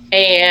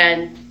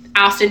 And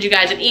I'll send you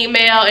guys an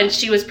email. And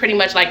she was pretty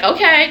much like,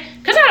 okay,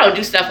 because I don't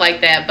do stuff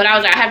like that. But I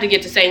was like, I have to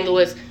get to St.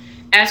 Louis.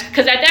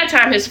 Because at that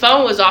time, his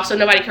phone was off, so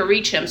nobody could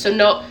reach him. So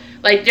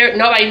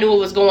nobody knew what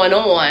was going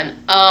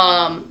on.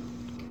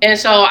 And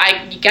so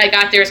I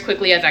got there as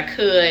quickly as I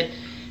could.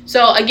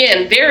 So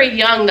again, very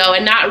young though,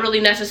 and not really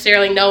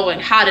necessarily knowing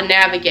how to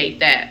navigate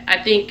that.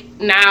 I think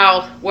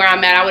now where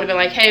I'm at, I would have been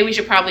like, hey, we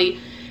should probably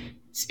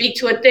speak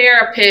to a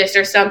therapist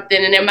or something.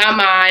 And in my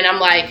mind, I'm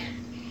like,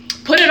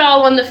 put it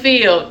all on the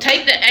field.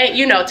 Take the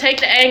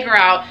anger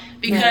out,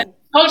 because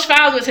Coach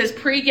Fobs was his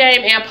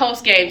pregame and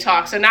postgame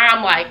talk. So now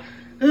I'm like,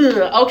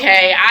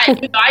 okay.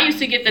 I used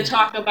to get to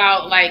talk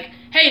about like,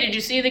 hey, did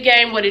you see the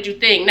game? What did you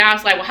think? Now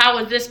it's like, well, how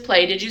was this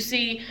play? Did you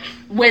see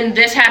when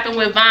this happened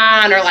with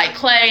Vaughn or like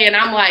Clay? And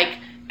I'm like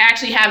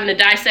actually having to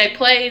dissect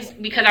plays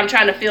because I'm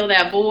trying to fill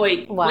that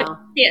void, which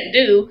you can't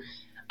do.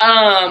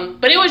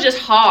 But it was just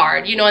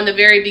hard, you know, in the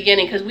very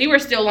beginning because we were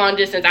still long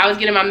distance. I was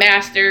getting my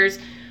master's.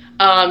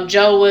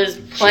 Joe was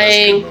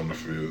playing. On the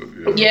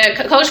field, yeah,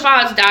 Coach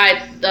Fobs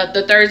died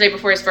the Thursday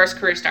before his first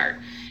career start.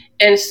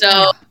 And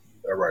so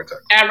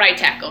at right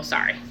tackle,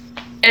 sorry.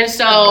 And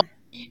so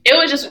it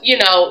was just, you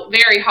know,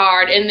 very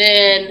hard. And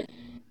then,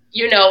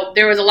 you know,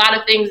 there was a lot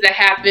of things that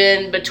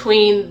happened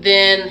between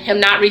then, him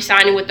not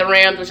re-signing with the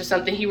Rams, which is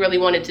something he really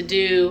wanted to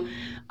do.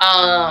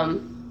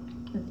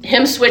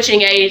 Him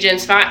switching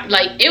agents,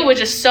 like it was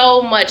just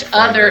so much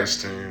other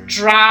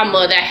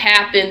drama that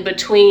happened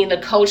between the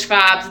Coach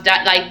Fobs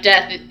death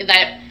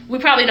that we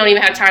probably don't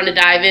even have time to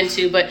dive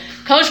into, but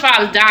Coach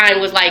Fobbs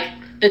dying was like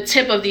the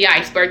tip of the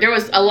iceberg. There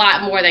was a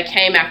lot more that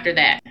came after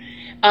that,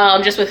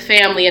 just with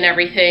family and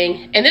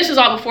everything. And this was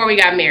all before we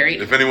got married.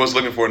 If anyone's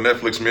looking for a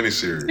Netflix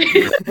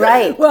miniseries.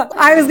 Right. Well,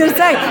 I was going to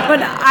say, but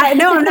I'm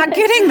not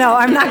kidding though.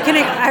 I'm not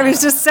kidding. I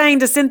was just saying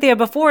to Cynthia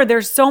before,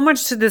 there's so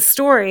much to this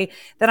story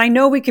that I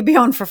know we could be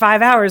on for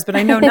 5 hours, but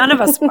I know none of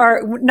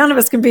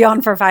us can be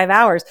on for 5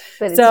 hours.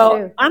 But so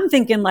true. I'm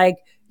thinking like,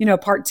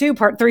 part 2,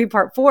 part 3,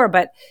 part 4,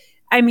 but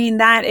I mean,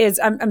 that is,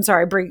 I'm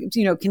sorry,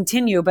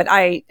 continue, but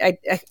I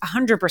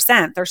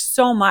 100%, there's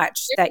so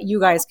much that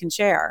you guys can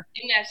share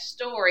in that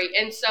story.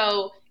 And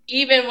so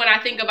even when I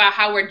think about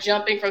how we're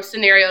jumping from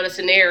scenario to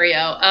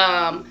scenario,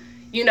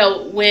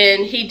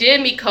 when he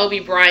did meet Kobe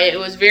Bryant, it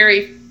was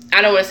very,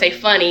 I don't want to say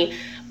funny,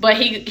 but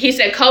he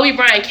said Kobe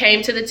Bryant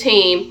came to the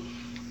team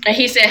and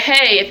he said,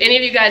 hey, if any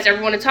of you guys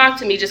ever want to talk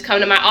to me, just come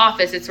to my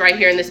office. It's right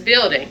here in this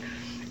building.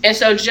 And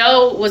so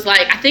Joe was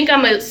like, I think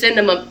I'm going to send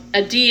him a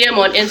DM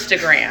on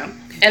Instagram.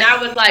 And I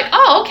was like,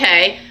 oh,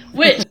 okay,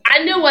 which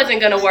I knew wasn't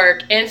going to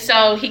work. And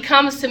so he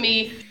comes to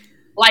me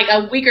like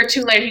a week or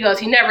two later. He goes,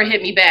 he never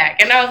hit me back.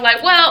 And I was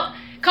like, well,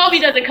 Kobe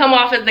doesn't come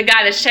off as the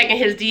guy that's checking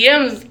his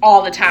DMs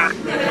all the time.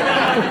 But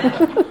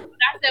I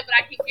said, but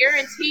I can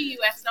guarantee you,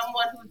 as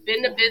someone who's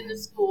been to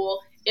business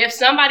school, if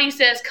somebody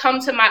says, come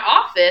to my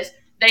office,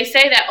 they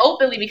say that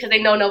openly because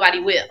they know nobody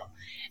will.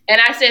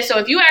 And I said, so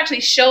if you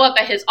actually show up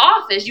at his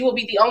office, you will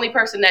be the only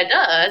person that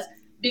does,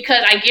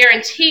 because I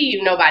guarantee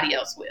you nobody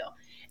else will.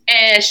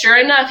 And sure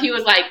enough, he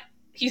was like,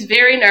 he's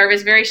very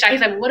nervous, very shy.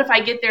 He's like, what if I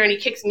get there and he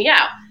kicks me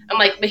out? I'm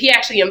like, but he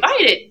actually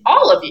invited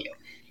all of you.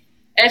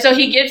 And so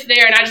he gets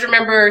there, and I just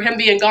remember him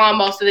being gone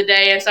most of the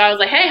day. And so I was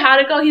like, hey, how'd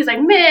it go? He's like,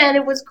 man,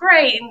 it was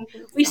great. And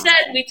we talked.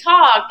 And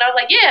I was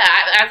like, yeah.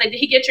 I was like, did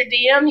he get your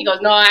DM? He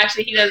goes, no,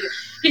 actually, he doesn't.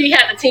 He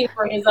had the team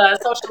for his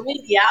social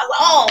media. I was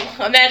like,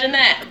 oh, imagine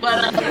that.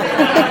 But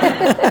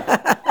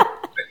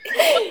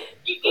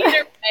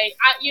either way,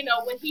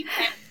 when he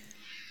said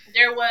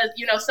there was,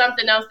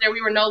 something else there,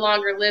 we were no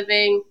longer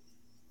living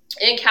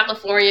in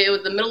California. It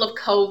was the middle of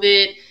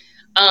COVID.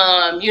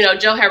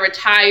 Joe had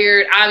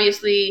retired.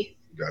 Obviously,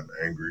 Got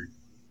angry.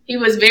 He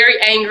was very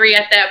angry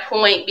at that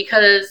point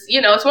because,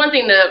 it's one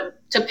thing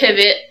to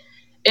pivot.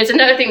 It's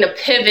another thing to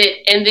pivot,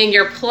 and then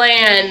your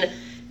plan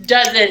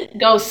doesn't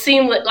go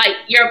seamless. Like,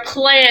 your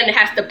plan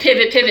has to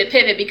pivot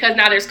because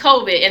now there's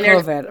COVID, and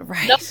there's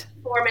right. no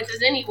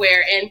performances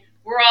anywhere, and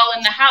we're all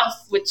in the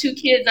house with 2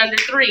 kids under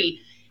 3.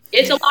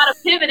 It's a lot of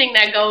pivoting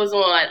that goes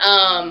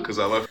on. Because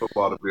I left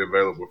football to be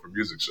available for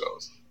music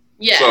shows.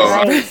 Yeah. So,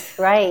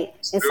 right.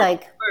 It's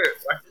like,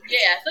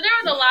 yeah. So there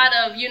was a lot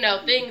of,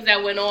 things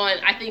that went on,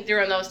 I think,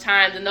 during those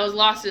times, and those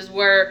losses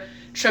were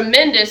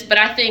tremendous. But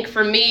I think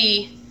for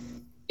me,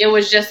 it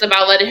was just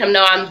about letting him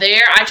know I'm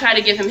there. I try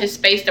to give him his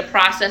space to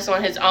process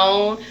on his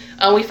own.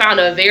 We found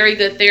a very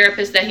good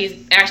therapist that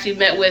he's actually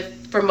met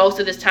with for most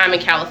of this time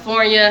in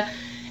California.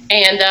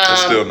 And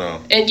still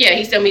now. And yeah,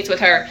 he still meets with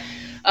her.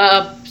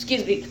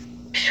 Excuse me.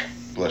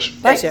 Bless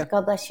you. Bless you.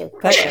 God bless you.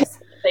 Bless you.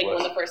 Thank you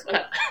on the first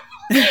one.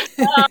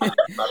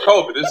 Not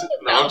COVID, is it?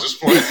 No, I'm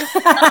just playing.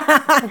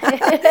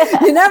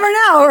 You never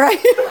know, right?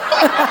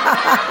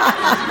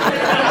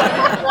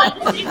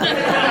 She does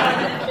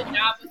a good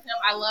job with him.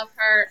 I love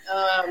her.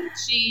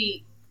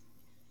 She,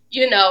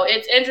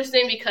 it's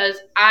interesting because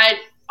I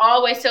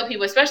always tell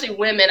people, especially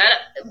women,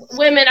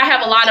 I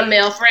have a lot of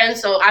male friends,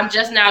 so I'm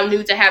just now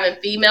new to having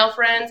female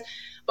friends.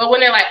 But when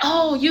they're like,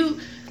 oh, you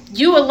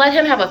would let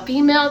him have a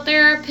female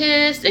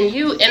therapist, and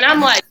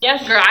I'm like,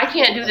 yes, girl, I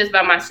can't do this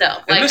by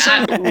myself. Like,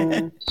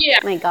 yeah,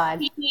 my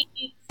God,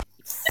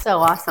 so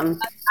awesome.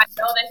 I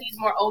know that he's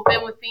more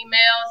open with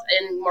females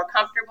and more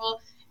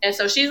comfortable, and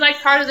so she's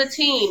like part of the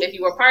team. If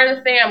you were part of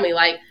the family,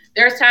 like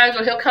there's times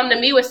where he'll come to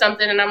me with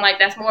something, and I'm like,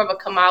 that's more of a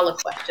Kamala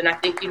question. I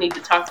think you need to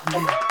talk to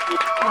him.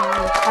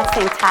 That's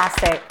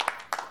fantastic.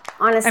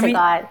 Honest to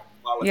God.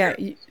 Yeah.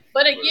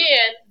 But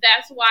again,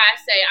 that's why I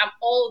say I'm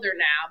older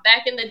now.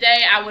 Back in the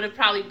day, I would have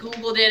probably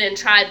Googled it and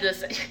tried this.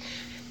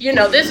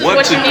 This is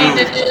what you need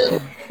to do.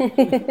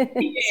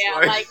 Yeah,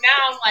 like now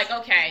I'm like,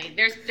 okay,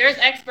 there's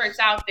experts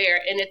out there,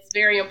 and it's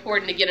very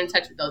important to get in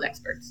touch with those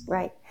experts.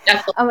 Right.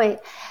 Oh wait.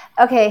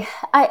 Okay.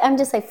 I'm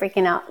just like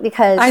freaking out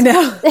because I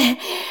know.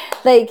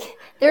 Like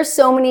there's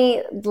so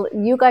many.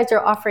 You guys are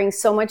offering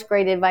so much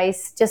great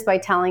advice just by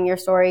telling your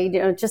story.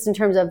 Just in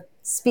terms of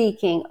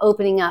speaking,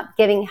 opening up,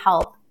 getting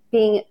help.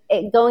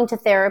 Going to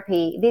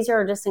therapy. These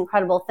are just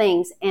incredible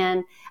things.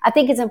 And I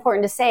think it's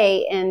important to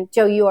say, and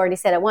Joe, you already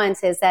said it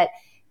once, is that,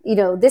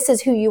 this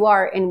is who you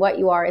are and what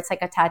you are. It's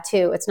like a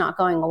tattoo. It's not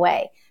going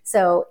away.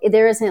 So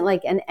there isn't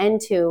like an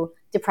end to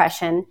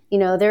depression.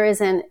 There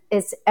isn't,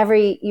 it's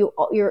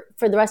you're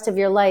for the rest of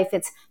your life,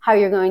 it's how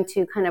you're going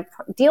to kind of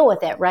deal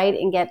with it, right?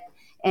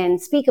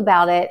 And speak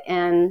about it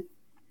and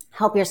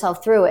help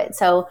yourself through it.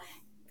 So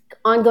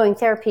ongoing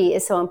therapy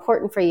is so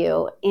important for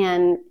you.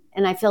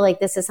 And I feel like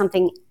this is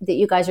something that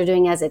you guys are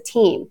doing as a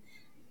team.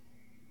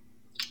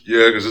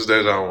 Yeah, because there's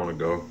days I don't want to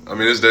go. I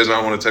mean, there's days I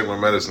don't want to take my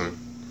medicine.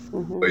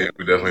 Mm-hmm. But yeah,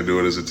 we definitely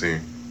do it as a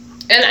team.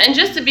 And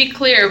just to be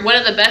clear, one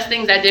of the best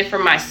things I did for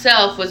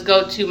myself was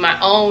go to my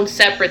own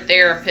separate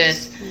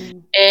therapist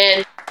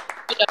and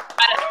that's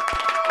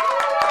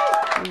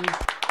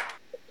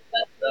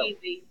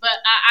easy. But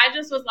I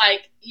just was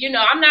like,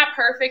 I'm not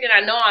perfect and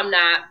I know I'm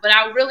not. But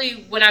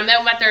when I met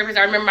with my therapist,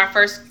 I remember my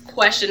first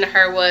question to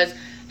her was,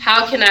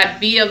 how can I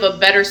be of a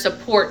better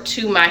support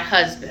to my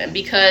husband?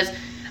 Because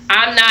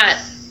I'm not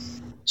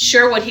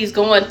sure what he's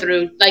going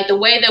through. Like, the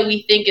way that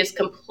we think is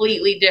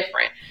completely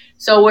different.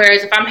 So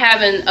whereas if I'm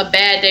having a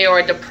bad day or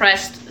a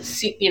depressed,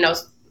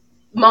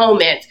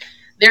 moment,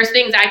 there's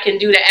things I can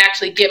do to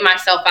actually get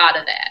myself out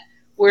of that.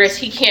 Whereas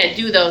he can't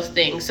do those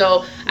things.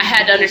 So I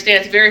had to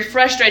understand it's very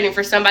frustrating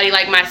for somebody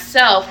like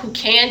myself who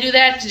can do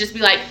that to just be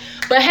like,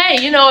 but hey,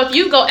 if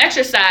you go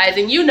exercise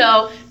and,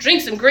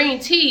 drink some green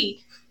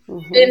tea,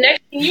 then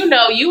next thing you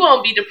know, you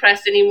won't be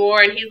depressed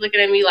anymore. And he's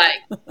looking at me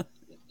like,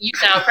 you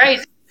sound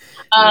crazy.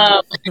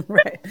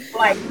 Right.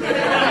 Like,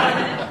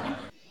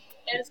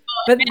 and so,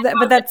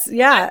 but that's,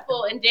 yeah.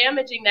 And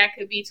damaging that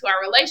could be to our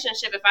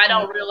relationship if I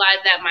don't realize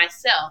that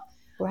myself.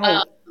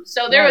 Right.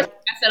 So there was,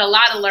 I said, a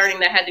lot of learning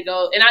that had to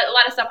go, and a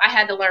lot of stuff I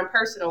had to learn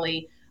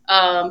personally,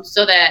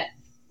 so that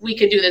we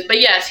could do this. But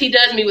yes, he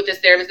does meet with his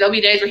therapist. There'll be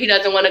days where he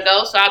doesn't want to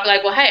go. So I'll be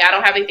like, well, hey, I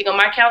don't have anything on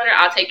my calendar.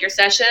 I'll take your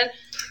session.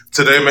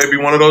 Today may be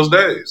one of those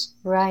days.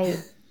 Right.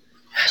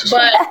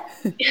 But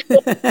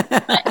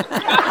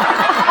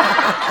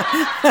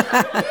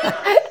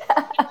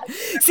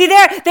see,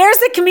 there's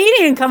the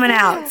comedian coming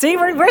out. See,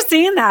 we're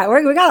seeing that.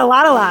 We got a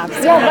lot of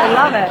laughs. Yeah, I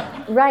love it.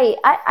 Right.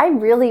 I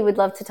really would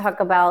love to talk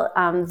about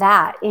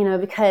that,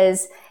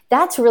 because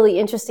that's really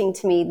interesting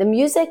to me. The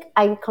music,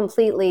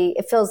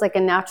 it feels like a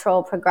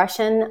natural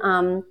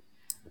progression.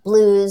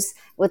 Blues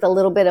with a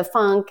little bit of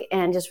funk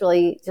and just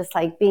really just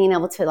like being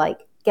able to like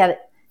get it,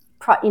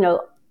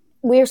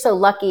 we're so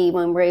lucky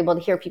when we're able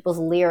to hear people's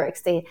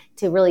lyrics to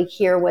really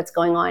hear what's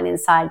going on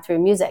inside through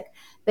music.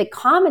 But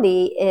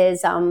comedy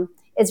is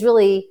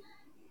really,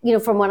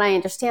 from what I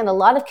understand, a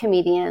lot of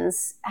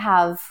comedians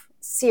have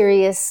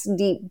serious,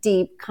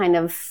 deep kind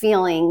of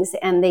feelings,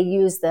 and they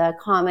use the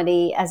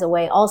comedy as a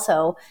way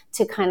also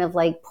to kind of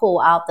like pull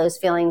out those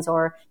feelings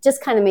or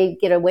just kind of maybe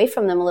get away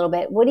from them a little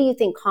bit. What do you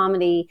think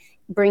comedy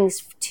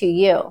brings to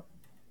you?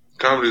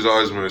 Comedy's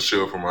always been a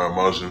shield for my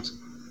emotions.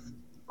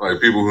 Like,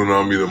 people who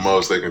know me the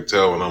most, they can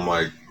tell when I'm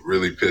like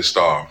really pissed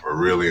off or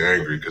really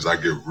angry because I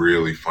get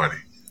really funny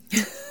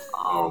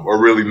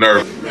or really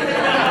nervous.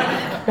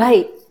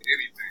 Right.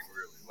 Anything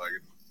really. Like,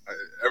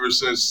 ever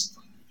since,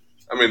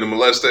 the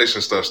molestation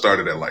stuff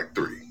started at like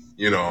 3,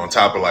 on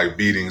top of like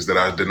beatings that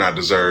I did not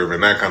deserve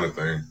and that kind of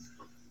thing.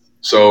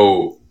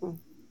 So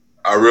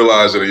I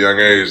realized at a young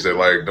age that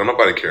like, don't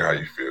nobody care how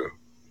you feel.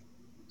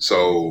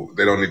 So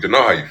they don't need to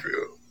know how you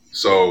feel.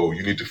 So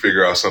you need to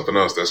figure out something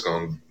else that's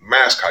going to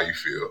mask how you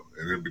feel.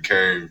 And it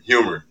became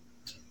humor.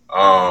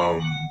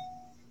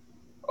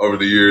 Over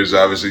the years,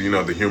 obviously,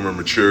 the humor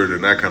matured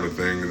and that kind of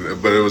thing.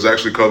 But it was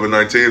actually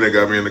COVID-19 that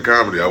got me into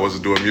comedy. I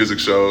wasn't doing music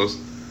shows.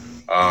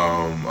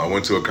 I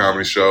went to a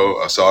comedy show.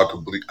 I saw a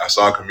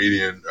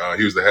comedian.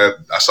 He was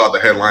I saw the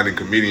headlining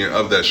comedian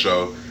of that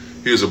show.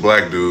 He was a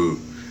black dude.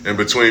 And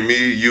between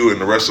me, you, and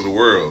the rest of the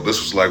world,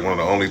 this was like one of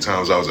the only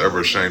times I was ever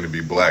ashamed to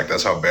be black.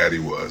 That's how bad he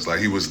was. Like,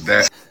 he was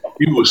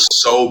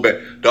so bad.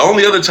 The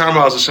only other time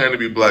I was ashamed to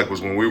be black was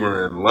when we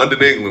were in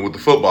London, England with the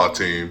football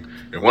team.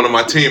 And one of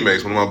my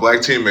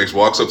black teammates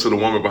walks up to the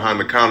woman behind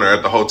the counter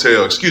at the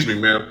hotel. "Excuse me,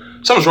 ma'am,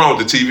 something's wrong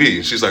with the TV."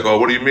 And she's like, "Oh,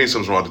 what do you mean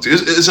something's wrong with the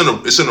TV?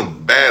 It's in a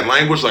bad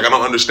language. Like, I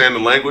don't understand the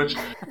language."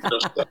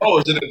 She's like, "Oh,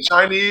 is it in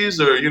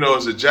Chinese or,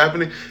 is it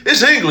Japanese?"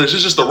 "It's English.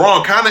 It's just the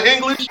wrong kind of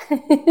English."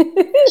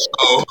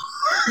 So,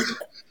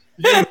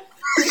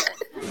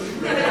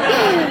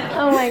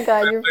 oh my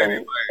God, you're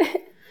funny.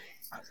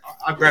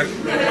 I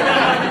graduated.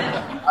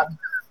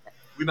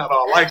 We're not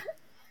all like it.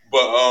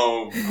 But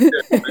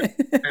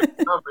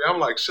I'm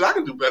like, shit, I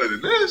can do better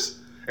than this.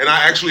 And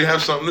I actually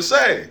have something to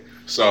say.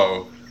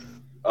 So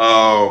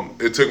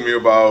it took me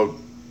about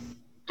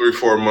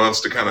 3-4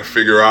 months to kind of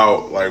figure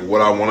out like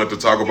what I wanted to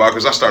talk about,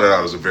 because I started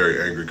out as a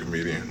very angry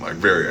comedian, like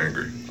very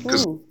angry,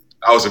 because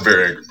I was a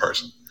very angry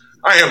person.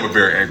 I am a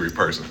very angry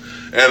person.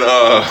 And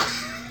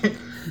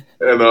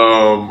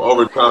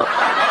over time,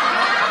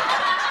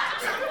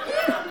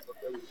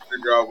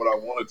 figure out what I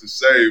wanted to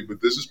say,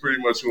 but this is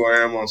pretty much who I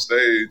am on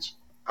stage.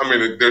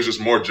 There's just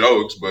more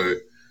jokes,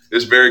 but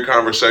it's very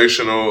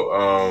conversational.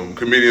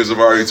 Comedians have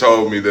already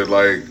told me that,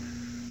 like,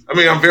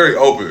 I'm very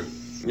open,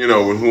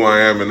 with who I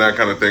am and that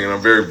kind of thing, and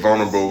I'm very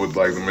vulnerable with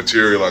like the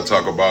material I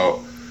talk about.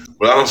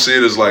 But I don't see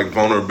it as like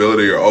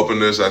vulnerability or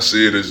openness. I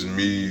see it as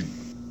me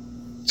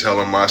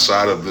telling my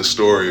side of the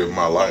story of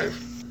my life.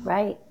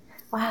 Right.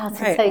 Wow,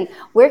 that's exciting.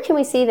 Where can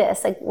we see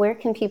this? Like, where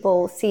can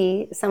people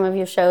see some of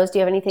your shows? Do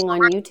you have anything on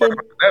YouTube?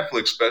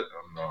 Netflix. No,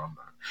 I'm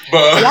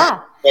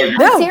not. But yeah.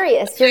 I'm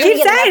serious. You're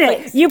keep saying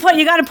Netflix. It.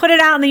 You got to put it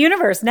out in the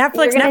universe.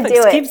 Netflix.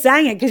 Keep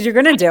saying it because you're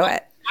going to do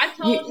it. I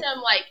told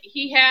him, like,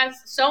 he has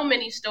so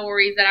many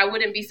stories that I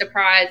wouldn't be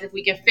surprised if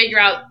we can figure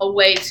out a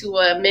way to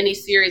a mini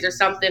series or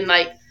something.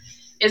 Like,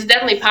 it's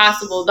definitely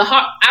possible.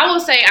 I will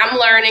say I'm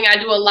learning. I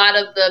do a lot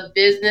of the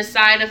business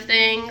side of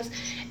things.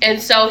 And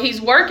so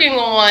he's working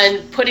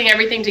on putting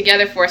everything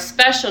together for a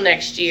special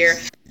next year.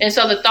 And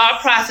so the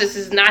thought process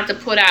is not to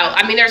put out,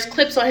 I mean, there's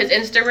clips on his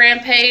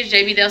Instagram page,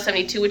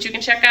 JBDale72, which you can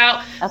check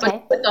out.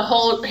 Okay. But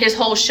his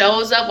whole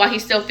shows up while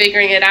he's still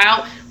figuring it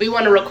out. We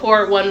want to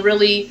record one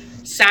really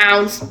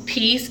sound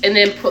piece and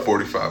then put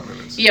 45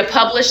 minutes. Yeah,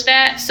 publish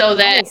that so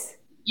that, Nice.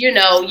 you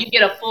know, you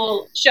get a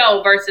full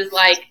show versus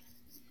like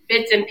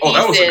bits and pieces. Oh,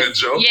 that was a good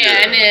joke.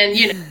 Yeah, and then,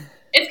 you know,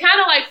 it's kind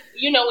of like,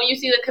 you know, when you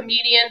see the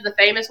comedians, the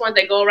famous ones,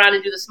 they go around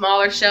and do the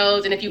smaller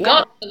shows. And if you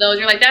go to those,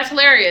 you're like, that's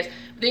hilarious.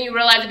 But then you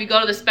realize if you go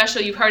to the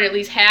special, you've heard at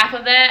least half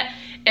of that.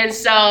 And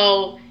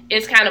so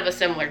it's kind of a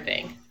similar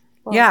thing.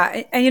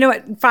 Yeah. And you know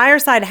what?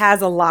 Fireside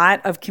has a lot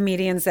of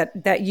comedians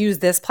that use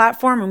this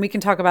platform, and we can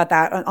talk about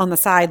that on the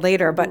side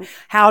later, but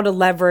how to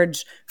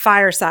leverage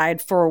Fireside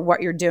for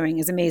what you're doing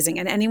is amazing.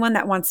 And anyone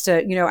that wants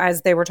to, you know,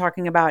 as they were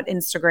talking about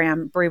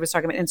Instagram, Brie was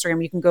talking about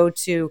Instagram, you can go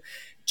to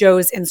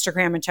Joe's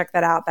Instagram and check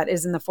that out. That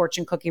is in the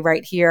fortune cookie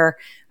right here.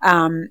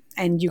 And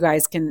you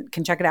guys can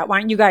check it out.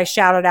 Why don't you guys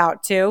shout it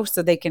out too,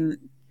 so they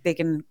can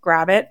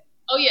grab it?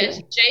 Oh yeah,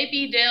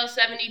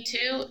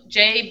 JBDale72,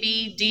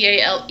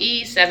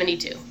 JBDALE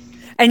 72.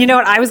 And you know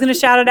what? I was going to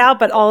shout it out,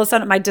 but all of a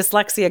sudden my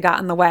dyslexia got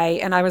in the way.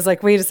 And I was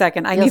like, wait a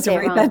second, I need to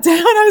write that down.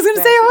 I was going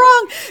to say it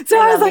wrong. So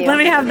I was like, let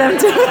me have them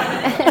too.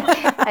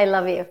 I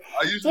love you.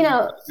 I usually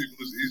tell people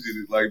it's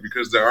easy to, like,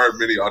 because there aren't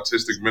many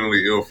autistic,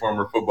 mentally ill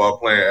former football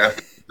playing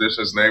athlete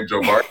positions named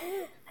Joe Bart.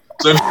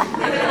 So,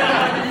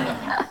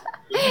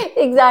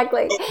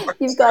 exactly.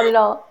 You've got it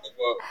all.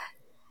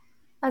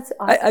 That's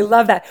awesome. I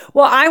love that.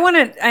 Well, I want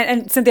to,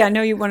 and Cynthia, I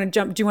know you want to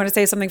jump. Do you want to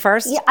say something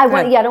first? Yeah, I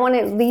don't want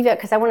to leave it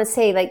because I want to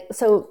say, like,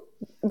 so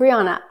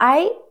Brianna,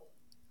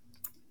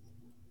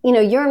 you know,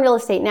 you're in real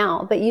estate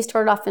now, but you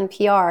started off in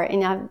PR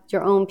and you have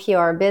your own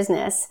PR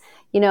business.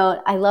 You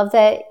know, I love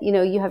that, you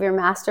know, you have your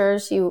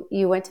master's, you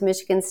went to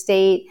Michigan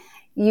State,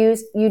 you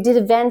did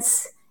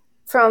events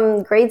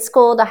from grade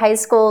school to high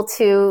school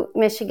to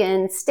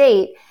Michigan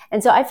State.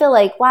 And so I feel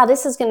like, wow,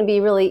 this is going to be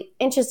really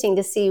interesting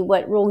to see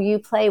what role you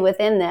play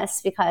within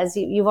this, because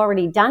you've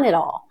already done it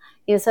all.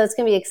 You know, so it's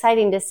going to be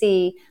exciting to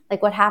see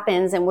like what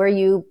happens and where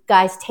you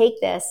guys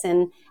take this.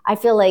 And I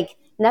feel like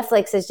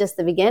Netflix is just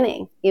the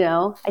beginning. You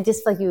know, I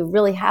just feel like you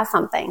really have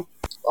something.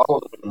 I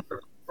want to win the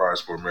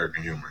prize for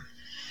American humor.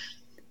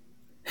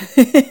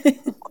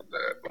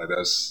 Like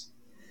that's,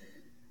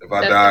 if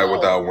I died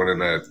without winning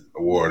that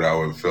award, I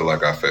would feel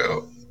like I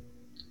failed.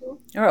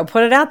 All right,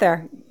 put it out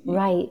there.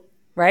 Right.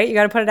 You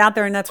got to put it out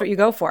there, and that's what you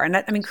go for. And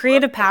that, I mean,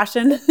 creative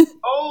passion.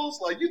 Oh, it's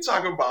like you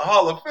talking about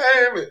Hall of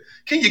Fame. And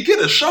can you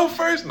get a show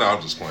first? No,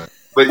 I'm just playing.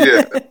 But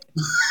yeah, but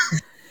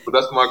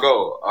that's my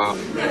goal.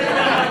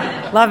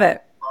 Love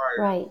it.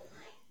 Right.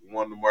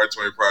 Won the Mark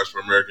Twain Prize for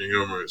American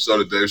Humor. So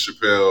did Dave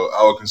Chappelle.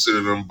 I would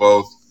consider them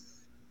both.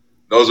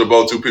 Those are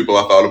both two people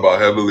I thought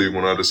about heavily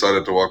when I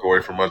decided to walk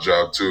away from my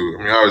job too.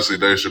 I mean, obviously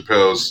Dave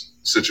Chappelle's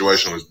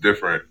situation was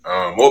different.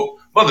 Well,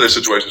 both of their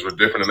situations were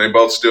different, and they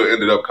both still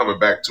ended up coming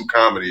back to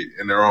comedy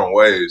in their own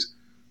ways.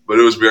 But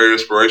it was very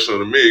inspirational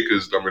to me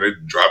because, I mean, they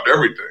dropped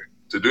everything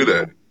to do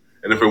that.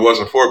 And if it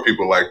wasn't for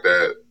people like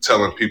that,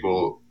 telling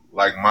people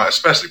like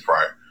especially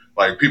Pryor,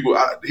 like people,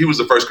 he was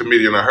the first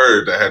comedian I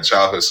heard that had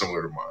childhood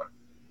similar to mine.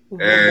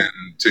 Mm-hmm.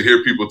 And to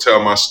hear people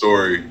tell my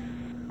story,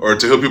 or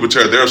to hear people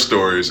tell their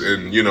stories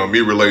and, you know, me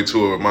relate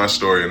to it with my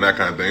story and that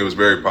kind of thing, it was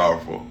very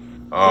powerful.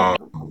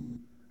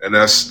 And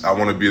I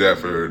want to be that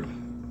for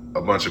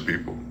a bunch of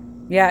people.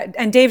 Yeah.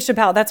 And Dave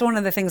Chappelle, that's one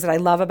of the things that I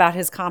love about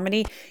his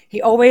comedy.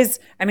 He's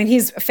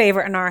a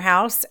favorite in our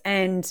house,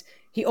 and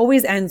he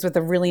always ends with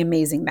a really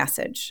amazing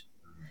message.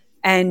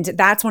 And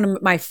that's one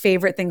of my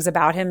favorite things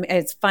about him.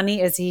 As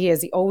funny as he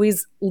is, he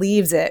always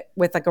leaves it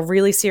with like a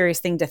really serious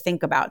thing to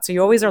think about. So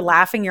you always are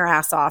laughing your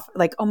ass off,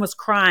 like almost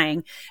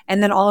crying.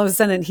 And then all of a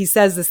sudden he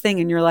says this thing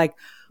and you're like,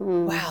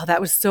 wow,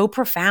 that was so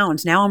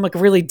profound. Now I'm like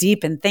really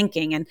deep in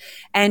thinking.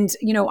 And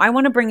you know, I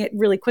want to bring it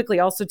really quickly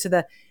also to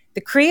the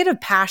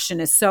creative passion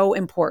is so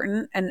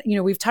important. And, you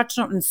know, we've touched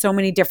on so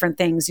many different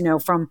things, you know,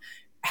 from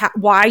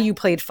why you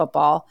played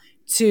football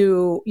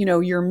to, you know,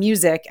 your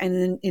music and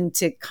then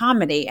into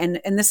comedy. And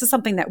this is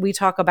something that we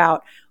talk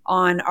about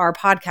on our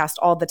podcast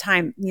all the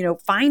time. You know,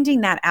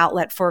 finding that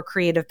outlet for a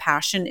creative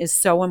passion is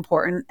so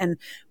important. And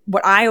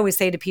what I always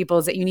say to people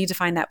is that you need to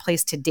find that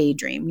place to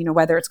daydream, you know,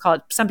 whether it's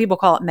some people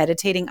call it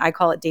meditating. I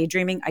call it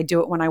daydreaming. I do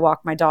it when I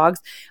walk my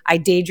dogs. I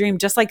daydream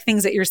just like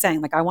things that you're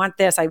saying. Like, I want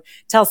this. I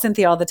tell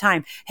Cynthia all the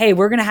time, hey,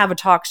 we're going to have a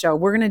talk show.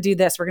 We're going to do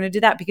this. We're going to do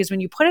that. Because when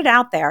you put it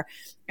out there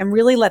and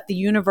really let the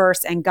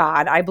universe and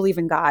God, I believe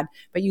in God,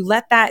 but you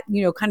let that,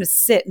 you know, kind of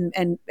sit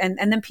and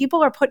then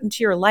people are put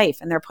into your life,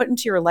 and they're put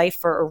into your life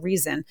for a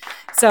reason.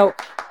 So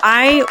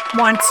I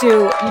want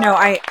to, you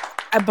know,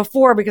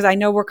 because I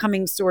know we're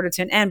coming sort of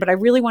to an end, but I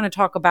really want to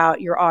talk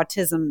about your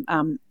autism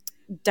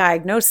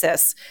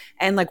diagnosis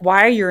and like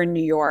why you're in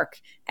New York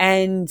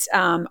and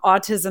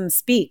Autism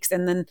Speaks.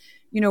 And then,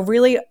 you know,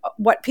 really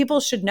what people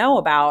should know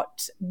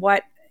about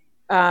what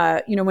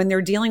when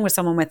they're dealing with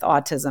someone with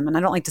autism, and I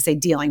don't like to say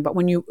dealing, but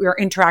when you're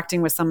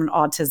interacting with someone with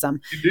autism,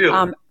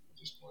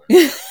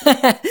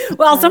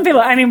 well, some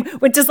people, I mean,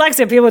 with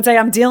dyslexia, people would say,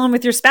 I'm dealing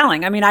with your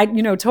spelling. I mean, I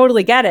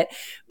totally get it,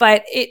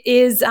 but it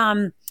is,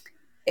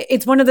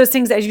 it's one of those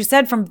things, as you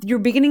said, from your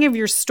beginning of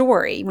your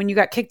story, when you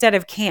got kicked out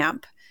of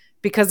camp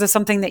because of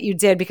something that you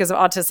did because of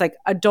autism, like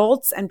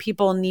adults and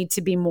people need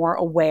to be more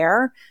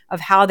aware of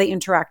how they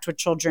interact with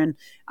children.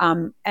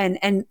 And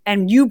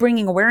you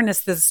bringing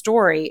awareness to the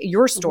story,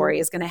 your story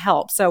is going to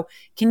help. So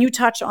can you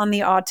touch on the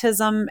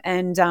autism?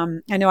 And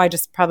I know I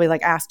just probably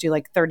asked you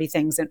 30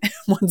 things in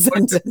one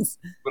sentence.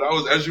 But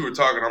as you were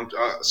talking,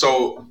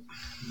 so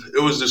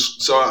it was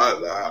just,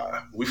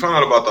 we found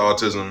out about the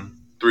autism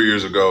 3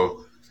 years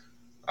ago.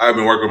 I've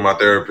been working with my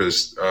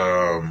therapist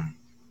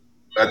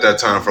at that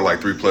time for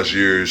 3+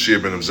 years. She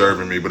had been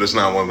observing me, but it's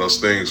not one of those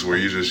things where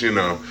you just, all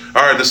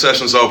right, the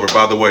session's over.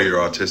 By the way, you're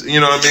autistic. You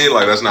know what I mean?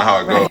 That's not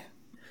how it goes.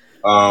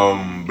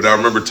 Right. But I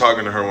remember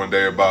talking to her one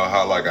day about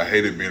how I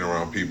hated being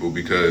around people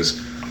because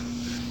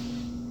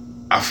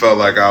I felt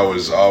like I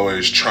was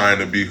always trying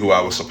to be who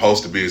I was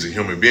supposed to be as a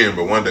human being.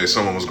 But one day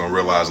someone was going to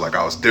realize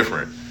I was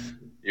different.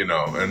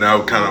 And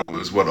that kind of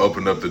was what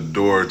opened up the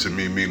door to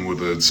me meeting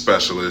with a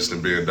specialist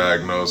and being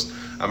diagnosed.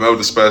 I met with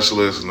the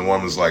specialist, and the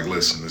woman's like,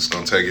 listen, it's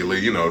going to take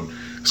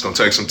it's going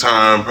to take some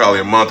time, probably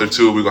a month or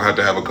two. We're going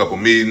to have a couple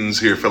meetings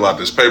here, fill out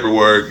this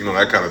paperwork,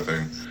 that kind of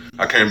thing.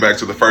 I came back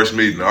to the first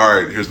meeting. All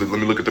right, let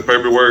me look at the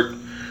paperwork.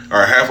 All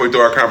right, halfway through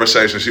our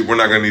conversation, we're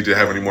not going to need to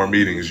have any more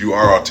meetings. You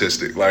are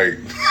autistic.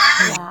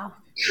 Wow.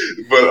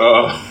 But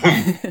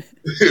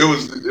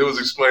it was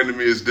explained to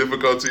me as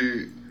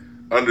difficulty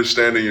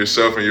understanding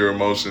yourself and your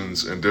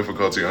emotions and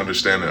difficulty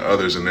understanding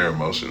others and their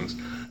emotions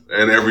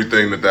and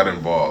everything that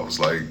involves,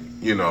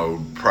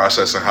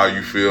 processing how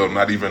you feel,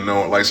 not even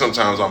knowing,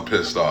 sometimes I'm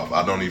pissed off.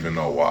 I don't even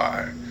know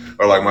why.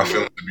 Or my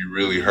feelings would be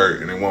really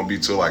hurt, and it won't be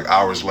till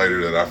hours later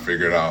that I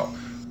figured out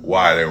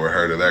why they were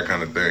hurt or that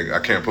kind of thing. I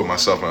can't put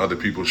myself in other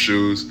people's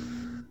shoes.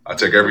 I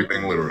take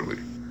everything literally.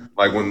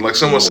 When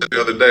someone said the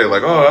other day,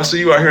 oh, I see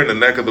you out here in the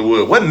neck of the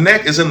wood. What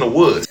neck is in the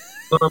woods?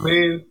 You know what I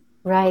mean?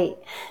 Right.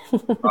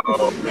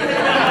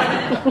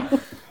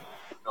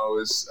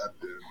 It's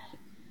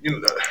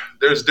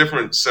there's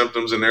different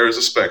symptoms and there is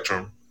a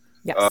spectrum.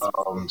 Yes.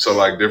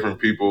 So different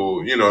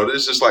people,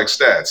 it's just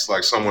stats.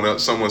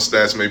 Someone's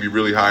stats may be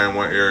really high in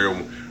one area,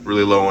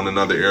 really low in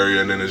another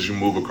area, and then as you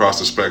move across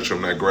the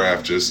spectrum, that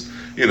graph just,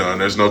 and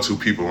there's no two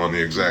people on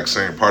the exact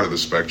same part of the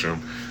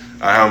spectrum.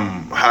 I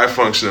am high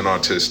functioning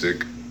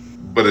autistic,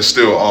 but it's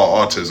still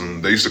all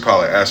autism. They used to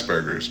call it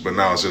Asperger's, but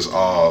now it's just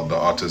all the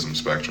autism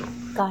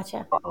spectrum.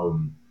 Gotcha.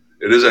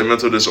 It is a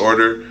mental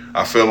disorder.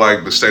 I feel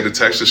like the state of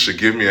Texas should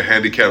give me a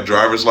handicapped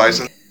driver's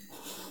license.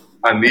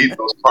 I need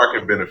those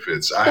parking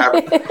benefits. I have.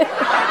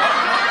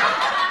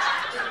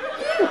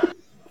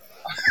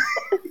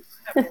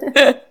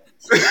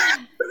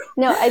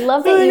 No, I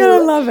love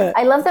that love it.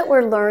 I love that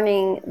we're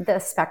learning the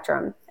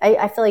spectrum.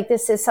 I feel like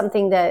this is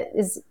something that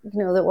is,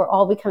 that we're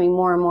all becoming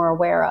more and more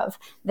aware of,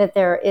 that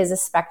there is a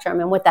spectrum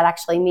and what that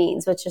actually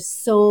means, which is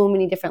so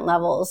many different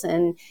levels.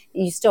 And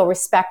you still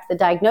respect the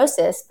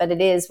diagnosis, but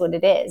it is what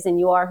it is. And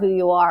you are who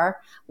you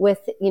are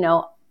with,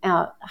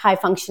 high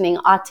functioning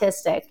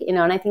autistic, and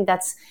I think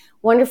that's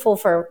wonderful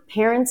for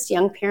parents,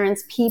 young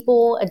parents,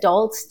 people,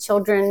 adults,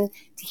 children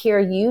to hear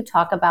you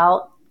talk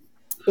about,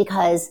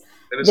 because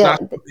and it's not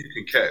something you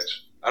can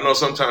catch. I know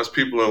sometimes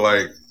people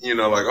are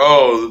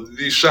oh,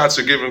 these shots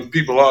are giving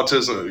people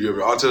autism.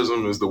 Your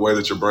autism is the way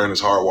that your brain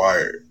is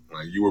hardwired.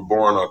 You were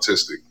born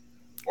autistic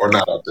or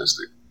not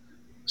autistic.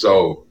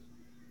 So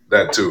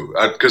that too,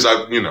 because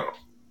right. You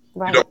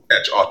don't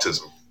catch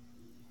autism.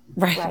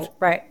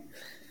 Right.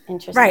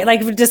 Interesting. Right.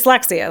 Like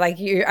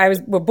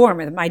dyslexia, we're born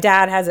with it. My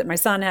dad has it. My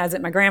son has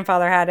it. My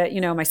grandfather had it.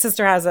 My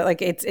sister has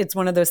it. It's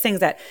one of those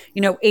things that,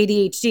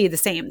 ADHD, the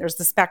same. There's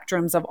the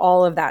spectrums of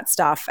all of that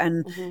stuff.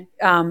 And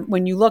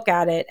when you look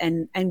at it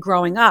and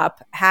growing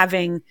up,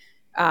 having,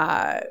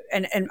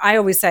 and I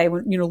always say,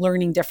 when,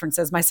 learning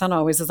differences, my son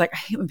always is I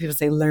hate when people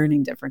say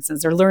learning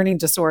differences or learning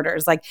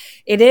disorders.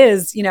 It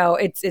is,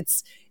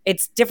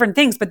 it's different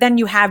things, but then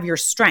you have your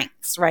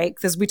strengths, right?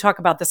 Because we talk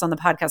about this on the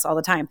podcast all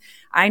the time.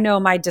 I know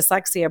my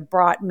dyslexia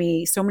brought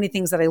me so many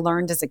things that I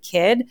learned as a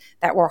kid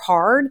that were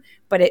hard,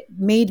 but it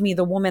made me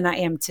the woman I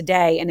am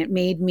today. And it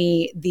made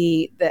me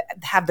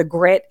have the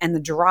grit and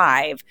the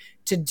drive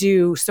to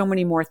do so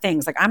many more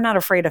things. I'm not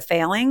afraid of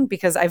failing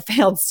because I've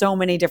failed so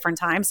many different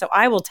times. So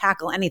I will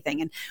tackle anything.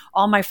 And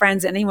all my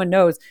friends, anyone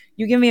knows,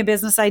 you give me a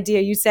business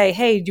idea, you say,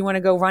 hey, do you want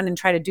to go run and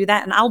try to do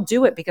that? And I'll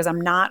do it because I'm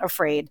not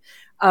afraid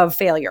of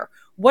failure.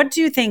 What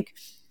do you think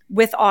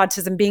with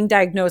autism being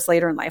diagnosed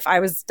later in life? I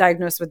was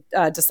diagnosed with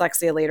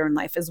dyslexia later in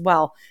life as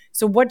well.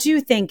 So what do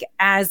you think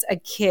as a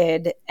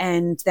kid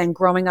and then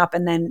growing up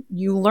and then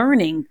you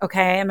learning,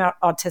 okay, I'm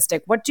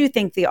autistic. What do you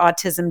think the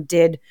autism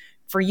did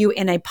for you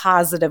in a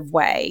positive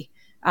way?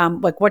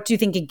 What do you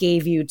think it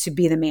gave you to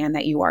be the man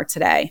that you are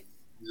today?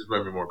 It just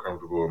made me more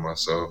comfortable with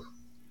myself.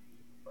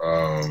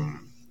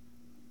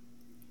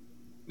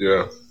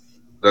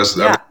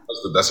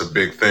 That's a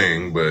big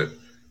thing, but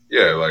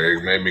yeah, like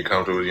it made me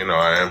comfortable. You know,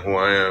 I am who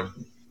I am,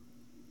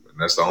 and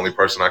that's the only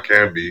person I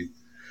can be.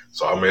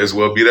 So I may as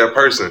well be that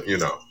person. You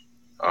know,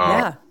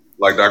 Yeah.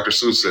 like Dr.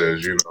 Seuss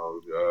says, you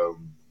know,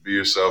 be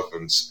yourself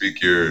and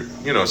speak your,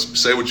 you know,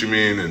 say what you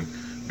mean and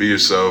be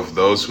yourself.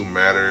 Those who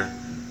matter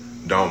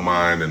don't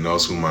mind, and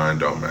those who mind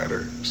don't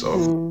matter.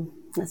 So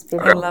That's I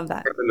beautiful. love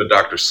that. in the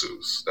Dr.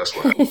 Seuss, that's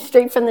what.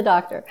 Straight from the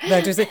doctor.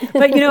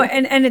 But you know,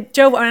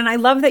 Joe, and I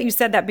love that you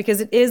said that because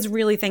it is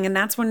really thing. And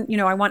that's when, you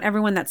know, I want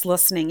everyone that's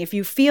listening, if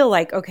you feel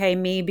like, okay,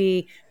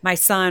 maybe my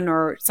son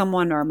or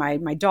someone or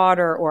my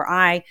daughter or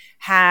I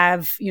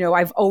have, you know,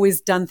 I've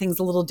always done things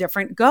a little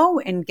different, go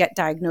and get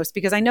diagnosed.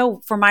 Because I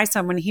know for my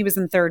son, when he was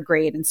in third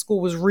grade and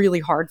school was really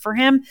hard for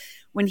him,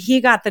 when he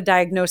got the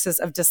diagnosis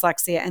of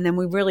dyslexia and then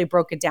we really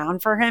broke it down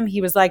for him,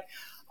 he was like,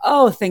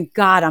 oh, thank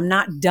God I'm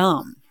not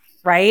dumb.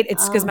 Right?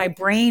 It's because my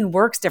brain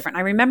works different.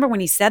 I remember when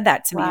he said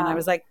that to me and I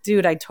was like,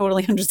 dude, I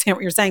totally understand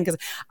what you're saying. Because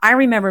I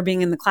remember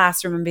being in the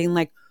classroom and being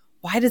like,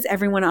 why does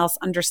everyone else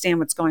understand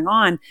what's going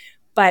on?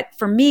 But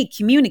for me,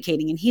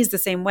 communicating, and he's the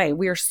same way,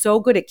 we are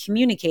so good at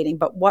communicating,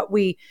 but what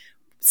we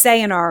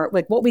say in our,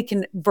 like what we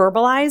can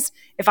verbalize,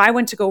 if I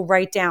went to go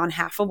write down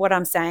half of what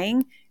I'm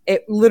saying,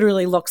 it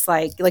literally looks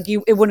like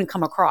it wouldn't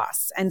come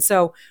across. And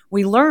so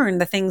we learn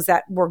the things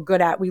that we're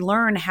good at. We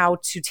learn how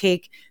to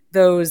take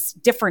those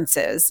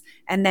differences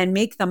and then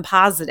make them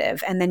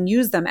positive and then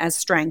use them as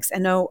strengths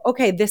and know,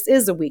 okay, this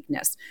is a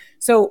weakness.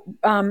 So,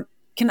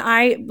 can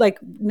I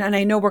and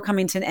I know we're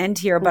coming to an end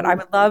here, but I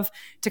would love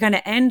to kind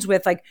of end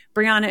with like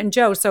Brianna and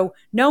Joe. So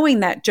knowing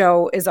that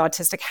Joe is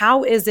autistic,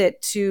 how is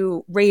it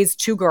to raise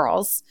two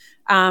girls,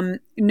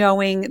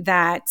 knowing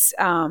that,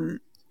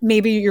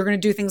 maybe you're going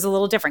to do things a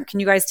little different? Can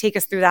you guys take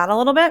us through that a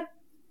little bit?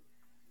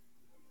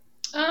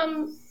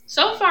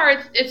 So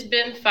far it's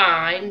been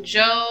fine.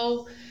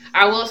 Joe,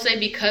 I will say,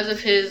 because of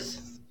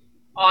his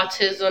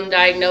autism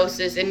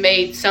diagnosis, it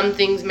made some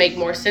things make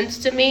more sense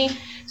to me.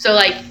 So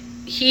like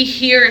he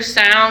hears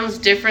sounds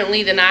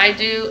differently than I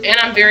do, and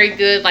I'm very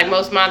good, like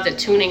most moms, at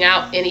tuning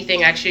out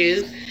anything I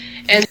choose.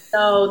 And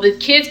so the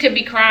kids could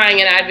be crying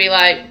and I'd be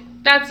like,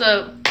 that's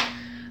a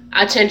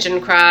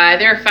attention cry,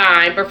 they're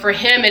fine. But for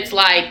him, it's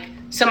like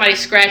somebody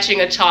scratching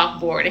a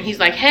chalkboard and he's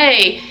like,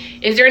 hey,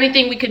 is there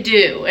anything we could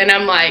do? And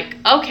I'm like,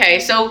 okay.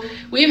 So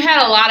we've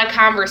had a lot of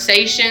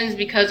conversations,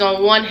 because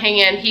on one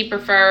hand, he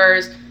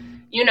prefers,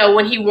 you know,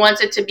 when he wants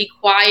it to be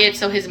quiet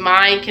so his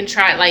mind can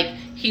try, like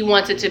he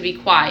wants it to be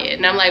quiet.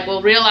 And I'm like,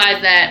 well,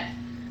 realize that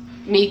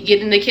me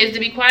getting the kids to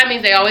be quiet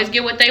means they always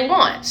get what they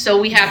want.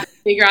 So we have to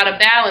figure out a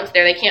balance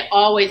there. They can't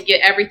always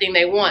get everything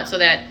they want so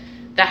that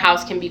the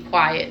house can be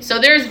quiet. So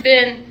there's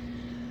been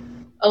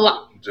a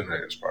lot.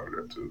 Janae is part of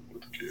that too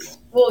with the kids.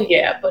 Well,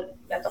 yeah, but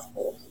that's a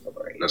whole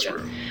story. That's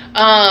real.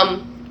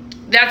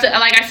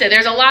 Like I said,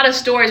 there's a lot of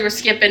stories we're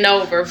skipping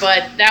over,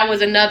 but that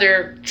was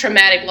another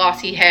traumatic loss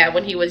he had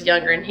when he was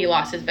younger, and he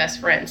lost his best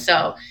friend.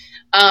 So,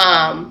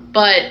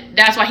 but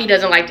that's why he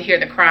doesn't like to hear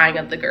the crying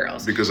of the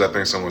girls. Because I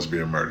think someone's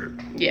being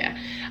murdered. Yeah.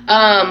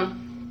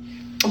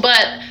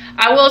 But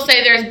I will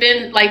say there's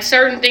been like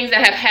certain things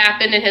that have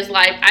happened in his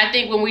life. I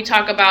think when we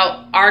talk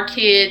about our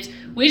kids,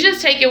 we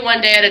just take it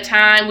one day at a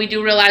time. We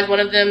do realize one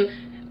of them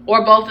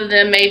or both of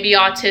them may be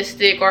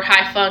autistic or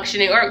high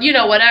functioning or, you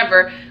know,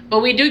 whatever.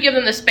 But we do give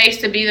them the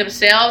space to be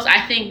themselves.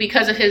 I think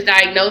because of his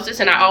diagnosis,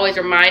 and I always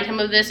remind him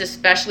of this,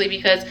 especially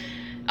because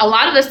a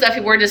lot of the stuff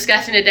we're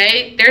discussing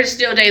today, there's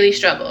still daily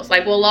struggles.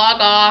 Like we'll log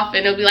off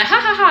and it'll be like,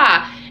 ha ha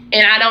ha.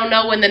 And I don't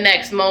know when the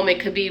next moment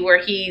could be where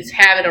he's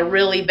having a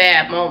really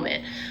bad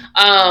moment.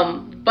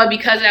 But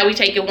because of that, we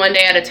take it one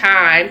day at a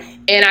time.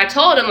 And I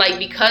told him, like,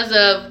 because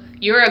of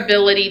your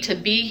ability to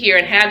be here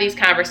and have these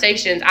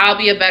conversations, I'll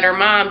be a better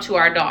mom to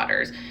our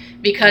daughters,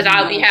 because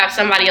have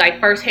somebody like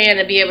firsthand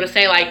to be able to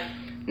say like,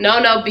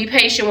 no, be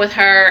patient with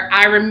her.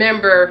 I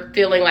remember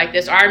feeling like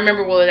this, or I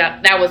remember what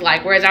that was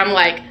like. Whereas I'm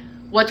like,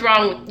 what's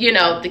wrong with, you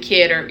know, the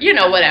kid, or, you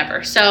know,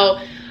 whatever. So,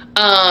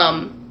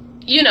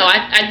 you know,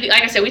 I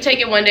like I said, we take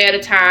it one day at a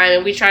time,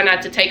 and we try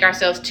not to take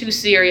ourselves too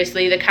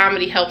seriously. The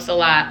comedy helps a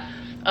lot.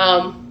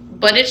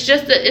 But it's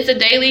just it's a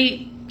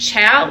daily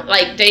challenge,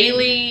 like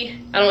daily,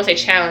 I don't want to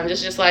say challenge.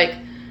 It's just like,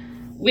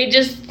 we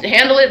just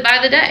handle it by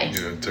the day.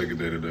 Yeah, take it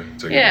day to day.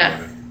 Take Yeah.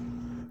 it by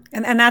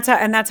day.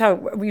 And that's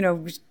how, you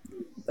know,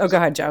 oh, go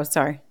ahead, Joe.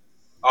 Sorry.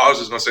 I was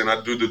just gonna say, and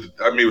I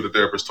meet with a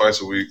therapist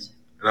twice a week,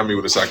 and I meet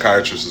with a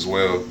psychiatrist as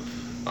well,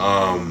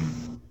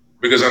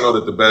 because I know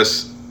that the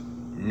best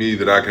me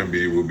that I can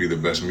be will be the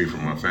best me for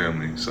my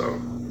family. So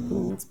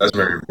that's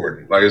very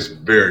important. Like, it's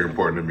very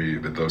important to me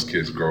that those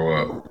kids grow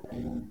up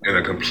in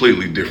a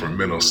completely different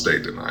mental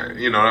state than I am.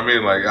 You know what I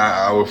mean? Like,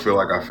 I would feel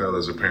like I felt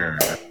as a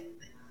parent that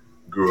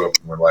grew up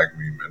more like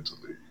me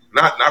mentally.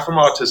 Not from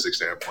an autistic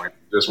standpoint,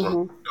 just from,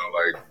 you know,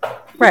 like,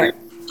 Right.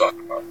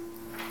 talking about.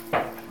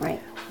 Right.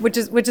 Which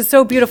is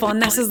so beautiful.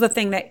 And this is the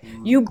thing, that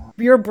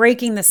you're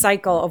breaking the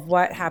cycle of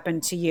what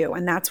happened to you.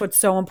 And that's what's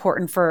so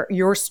important for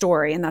your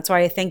story. And that's why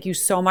I thank you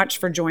so much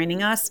for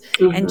joining us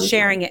and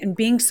sharing it and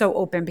being so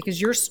open,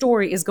 because your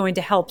story is going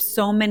to help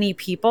so many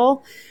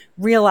people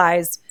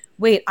realize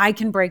wait, I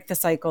can break the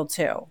cycle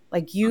too.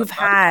 Like you've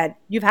had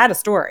a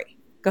story.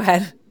 Go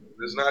ahead.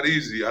 It's not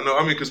easy. I know.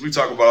 I mean, because we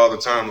talk about all the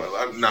time,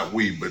 like, not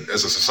we, but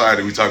as a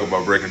society, we talk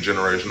about breaking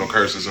generational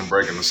curses and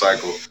breaking the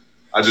cycle.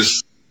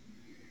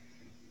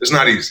 It's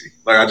not easy.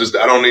 Like I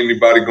don't need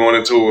anybody going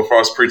into it with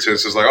false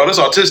pretenses like, oh, this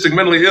autistic,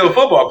 mentally ill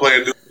football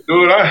player do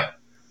it.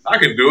 I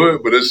can do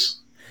it, but it's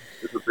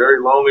a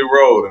very lonely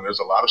road, and there's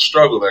a lot of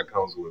struggle that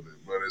comes with it.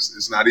 But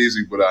it's not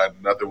easy. But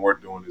nothing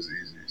worth doing is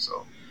easy.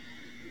 So,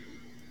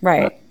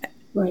 right.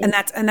 And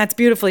that's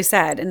beautifully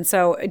said. And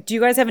so, do you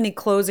guys have any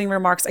closing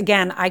remarks?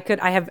 Again,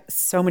 I have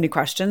so many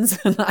questions,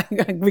 and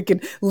we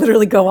could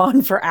literally go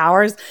on for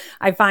hours.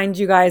 I find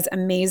you guys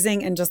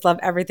amazing and just love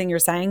everything you're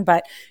saying.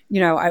 But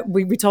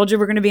we told you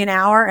we're going to be an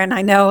hour, and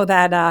I know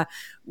that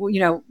we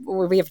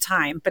have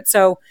time. But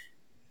so,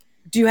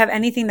 do you have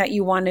anything that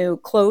you want to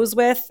close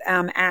with?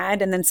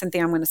 Add, and then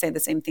Cynthia, I'm going to say the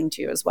same thing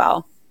to you as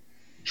well.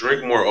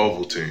 Drink more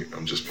Ovaltine.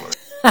 I'm just playing.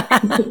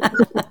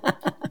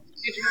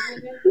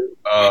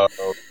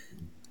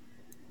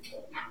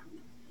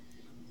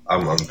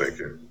 I'm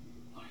thinking.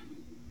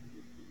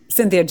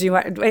 Cynthia, do you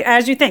want,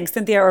 as you think,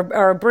 Cynthia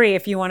or Bree,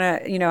 if you want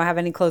to, have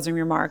any closing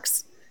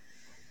remarks?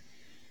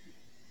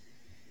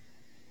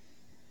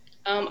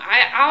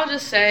 I'll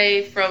just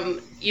say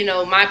from,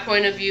 my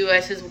point of view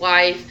as his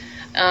wife,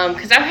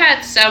 because I've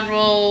had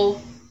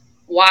several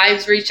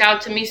wives reach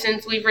out to me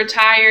since we've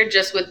retired,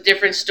 just with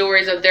different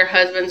stories of their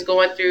husbands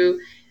going through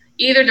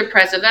either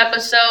depressive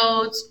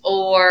episodes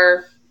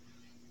or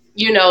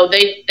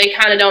they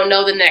kind of don't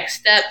know the next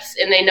steps,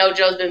 and they know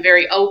Joe's been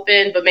very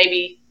open, but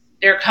maybe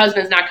their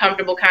husband's not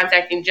comfortable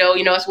contacting Joe.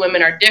 Us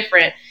women are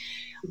different.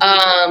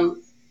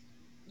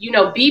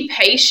 Be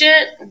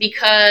patient,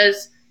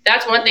 because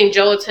that's one thing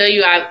Joe will tell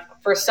you. I,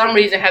 for some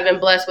reason, have been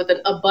blessed with an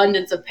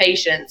abundance of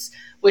patience,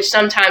 which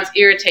sometimes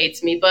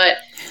irritates me. But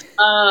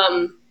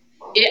I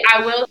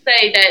will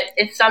say that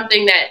it's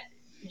something that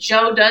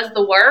Joe does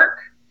the work,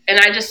 and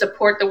I just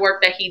support the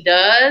work that he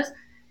does.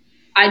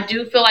 I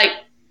do feel like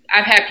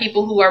I've had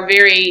people who are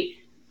very,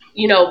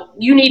 you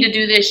need to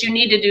do this, you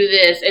need to do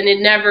this, and it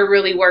never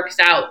really works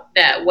out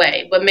that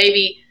way. But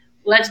maybe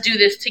let's do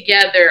this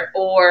together,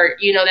 or,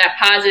 that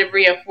positive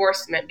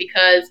reinforcement,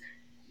 because,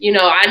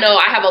 I know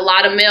I have a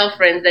lot of male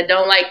friends that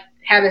don't like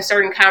having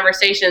certain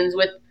conversations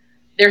with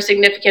their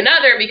significant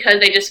other because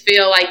they just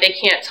feel like they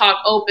can't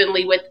talk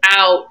openly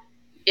without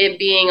it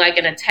being like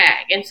an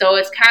attack. And so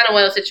it's kind of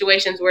one of those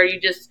situations where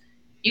you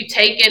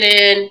take it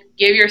in,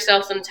 give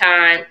yourself some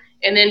time,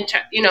 and then,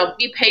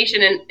 be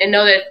patient and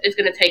know that it's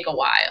going to take a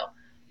while.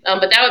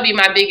 But that would be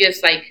my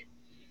biggest,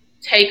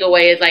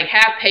 takeaway is,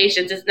 have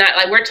patience. It's not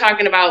like we're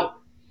talking about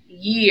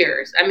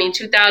years. I mean,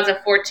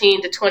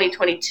 2014 to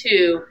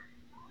 2022,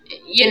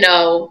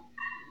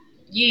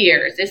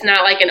 years. It's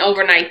not like an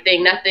overnight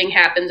thing. Nothing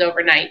happens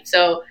overnight.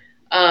 So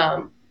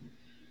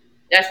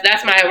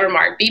that's my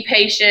remark. Be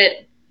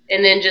patient,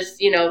 and then just,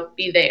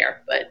 be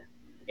there. But,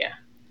 yeah.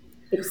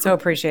 So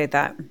appreciate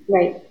that.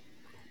 Right.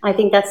 I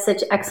think that's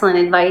such excellent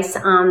advice,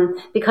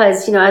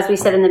 because, as we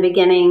said in the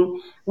beginning,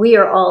 we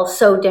are all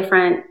so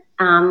different.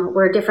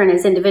 We're different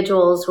as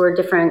individuals. We're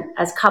different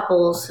as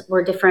couples.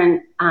 We're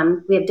different.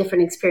 We have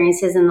different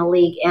experiences in the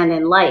league and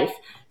in life.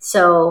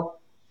 So,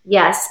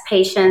 yes,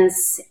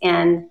 patience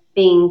and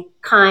being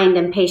kind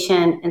and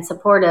patient and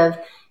supportive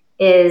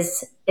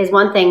is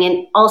one thing.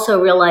 And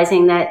also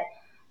realizing that,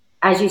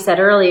 as you said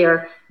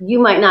earlier, you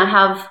might not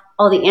have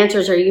all the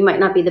answers, or you might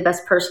not be the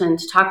best person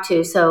to talk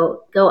to.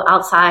 So go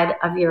outside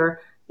of your,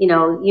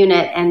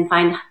 unit and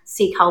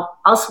seek help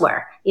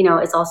elsewhere.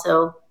 It's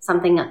also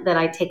something that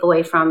I take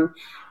away from,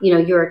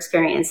 your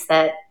experience,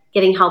 that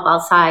getting help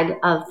outside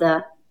of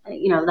the,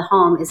 the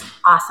home is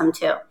awesome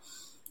too.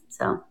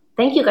 So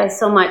thank you guys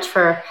so much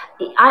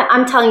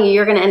I'm telling you,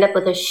 you're going to end up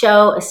with a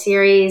show, a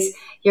series.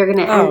 You're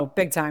going to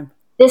big time.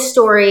 This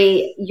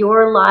story,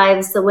 your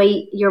lives, the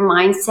way your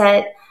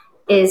mindset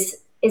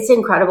it's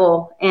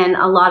incredible, and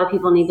a lot of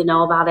people need to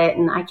know about it,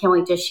 and I can't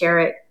wait to share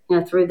it,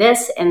 through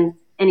this and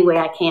any way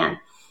I can.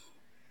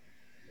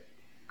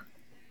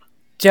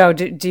 Joe,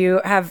 do you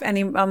have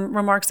any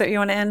remarks that you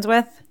want to end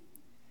with?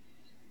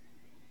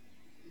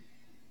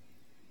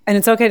 And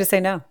it's okay to say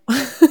no. I'm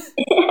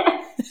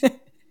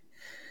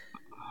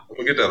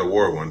gonna get that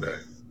award one day.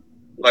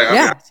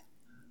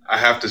 I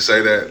have to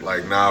say that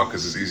now,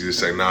 because it's easy to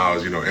say now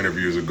as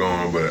interviews are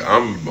going, but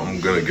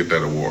I'm gonna get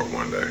that award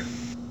one day.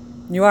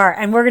 You are.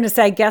 And we're going to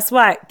say, guess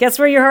what? Guess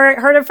where you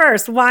heard it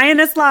first?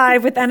 YNS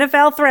Live with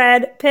NFL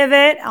Thread,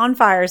 Pivot on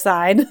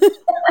Fireside.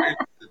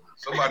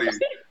 Somebody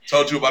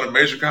told you about a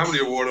major comedy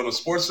award on a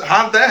sports.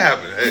 How did that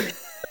happen?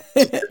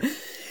 Hey.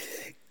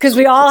 Because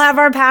we all have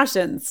our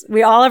passions.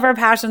 We all have our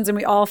passions, and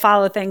we all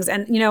follow things.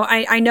 And,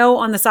 I know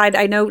on the side,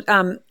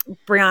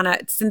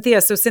 Brianna, Cynthia.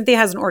 So Cynthia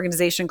has an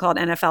organization called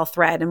NFL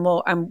Thread, and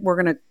we're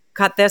going to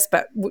cut this,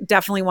 but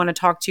definitely want to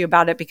talk to you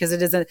about it, because it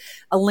is a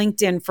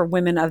LinkedIn for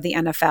women of the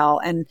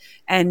NFL.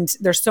 And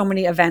there's so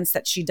many events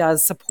that she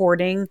does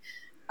supporting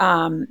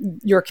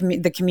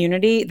the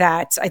community,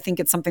 that I think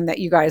it's something that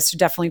you guys should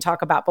definitely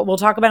talk about, but we'll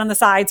talk about on the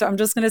side. So I'm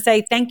just going to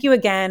say thank you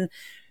again.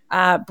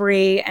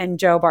 Bree and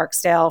Joe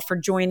Barksdale for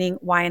joining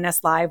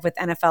YNS Live with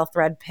NFL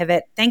Thread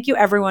Pivot. Thank you,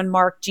 everyone.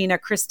 Mark, Gina,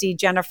 Christy,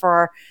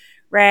 Jennifer,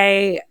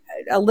 Ray,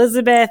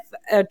 Elizabeth,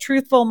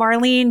 Truthful,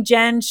 Marlene,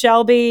 Jen,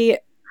 Shelby,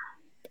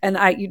 and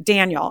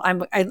Daniel.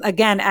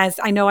 Again, as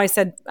I know, I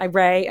said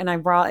Ray, and I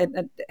brought.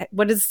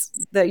 What is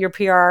your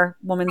PR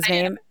woman's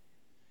name?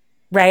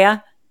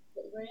 Raya.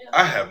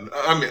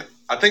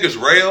 I think it's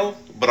Rael,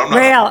 but I'm not.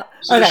 Rael.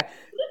 Okay.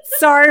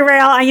 Sorry,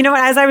 Rael. You know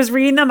what? As I was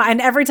reading them,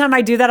 and every time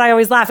I do that, I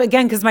always laugh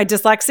again because my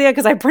dyslexia,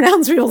 because I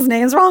pronounce people's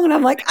names wrong, and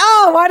I'm like,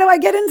 oh, why do I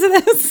get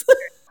into this?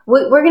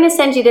 We're going to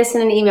send you this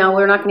in an email.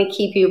 We're not going to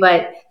keep you,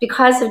 but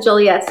because of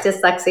Juliet's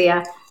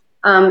dyslexia,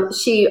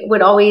 she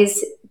would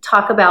always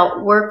talk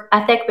about work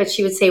ethic, but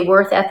she would say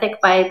worth ethic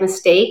by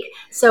mistake.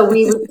 So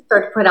we would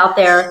start to put out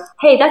there,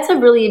 hey, that's a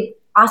really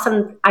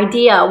awesome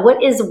idea.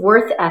 What is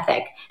worth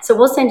ethic? So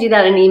we'll send you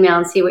that in an email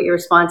and see what your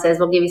response is.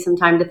 We'll give you some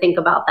time to think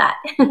about that.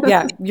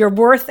 Yeah, your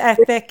worth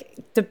ethic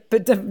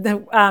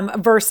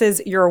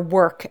versus your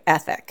work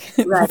ethic.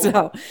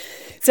 Right.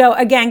 So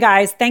again,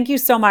 guys, thank you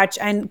so much,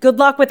 and good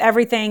luck with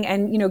everything.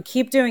 And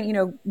keep doing.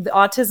 The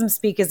Autism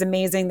Speak is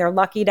amazing. They're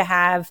lucky to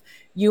have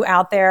you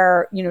out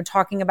there,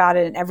 talking about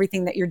it and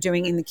everything that you're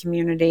doing in the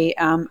community.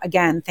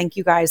 Again, thank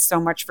you guys so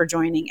much for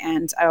joining,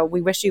 and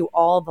we wish you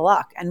all the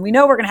luck. And we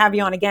know we're going to have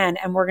you on again,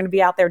 and we're going to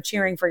be out there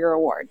cheering for your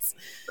awards.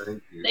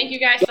 Thank you. Thank you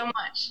guys so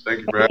much. Thank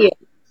you, Brad. All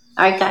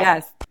right, guys.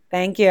 Yes,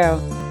 thank you.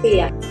 See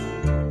ya.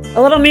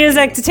 A little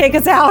music to take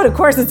us out. Of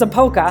course, it's a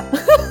polka.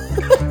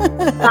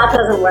 That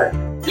doesn't work.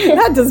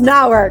 That does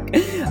not work.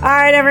 All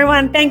right,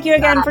 everyone. Thank you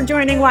again for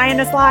joining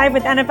YNS Live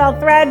with NFL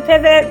Thread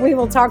Pivot. We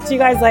will talk to you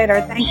guys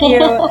later. Thank you,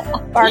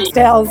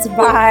 Barksdales.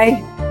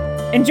 Bye.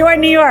 Enjoy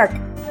New York.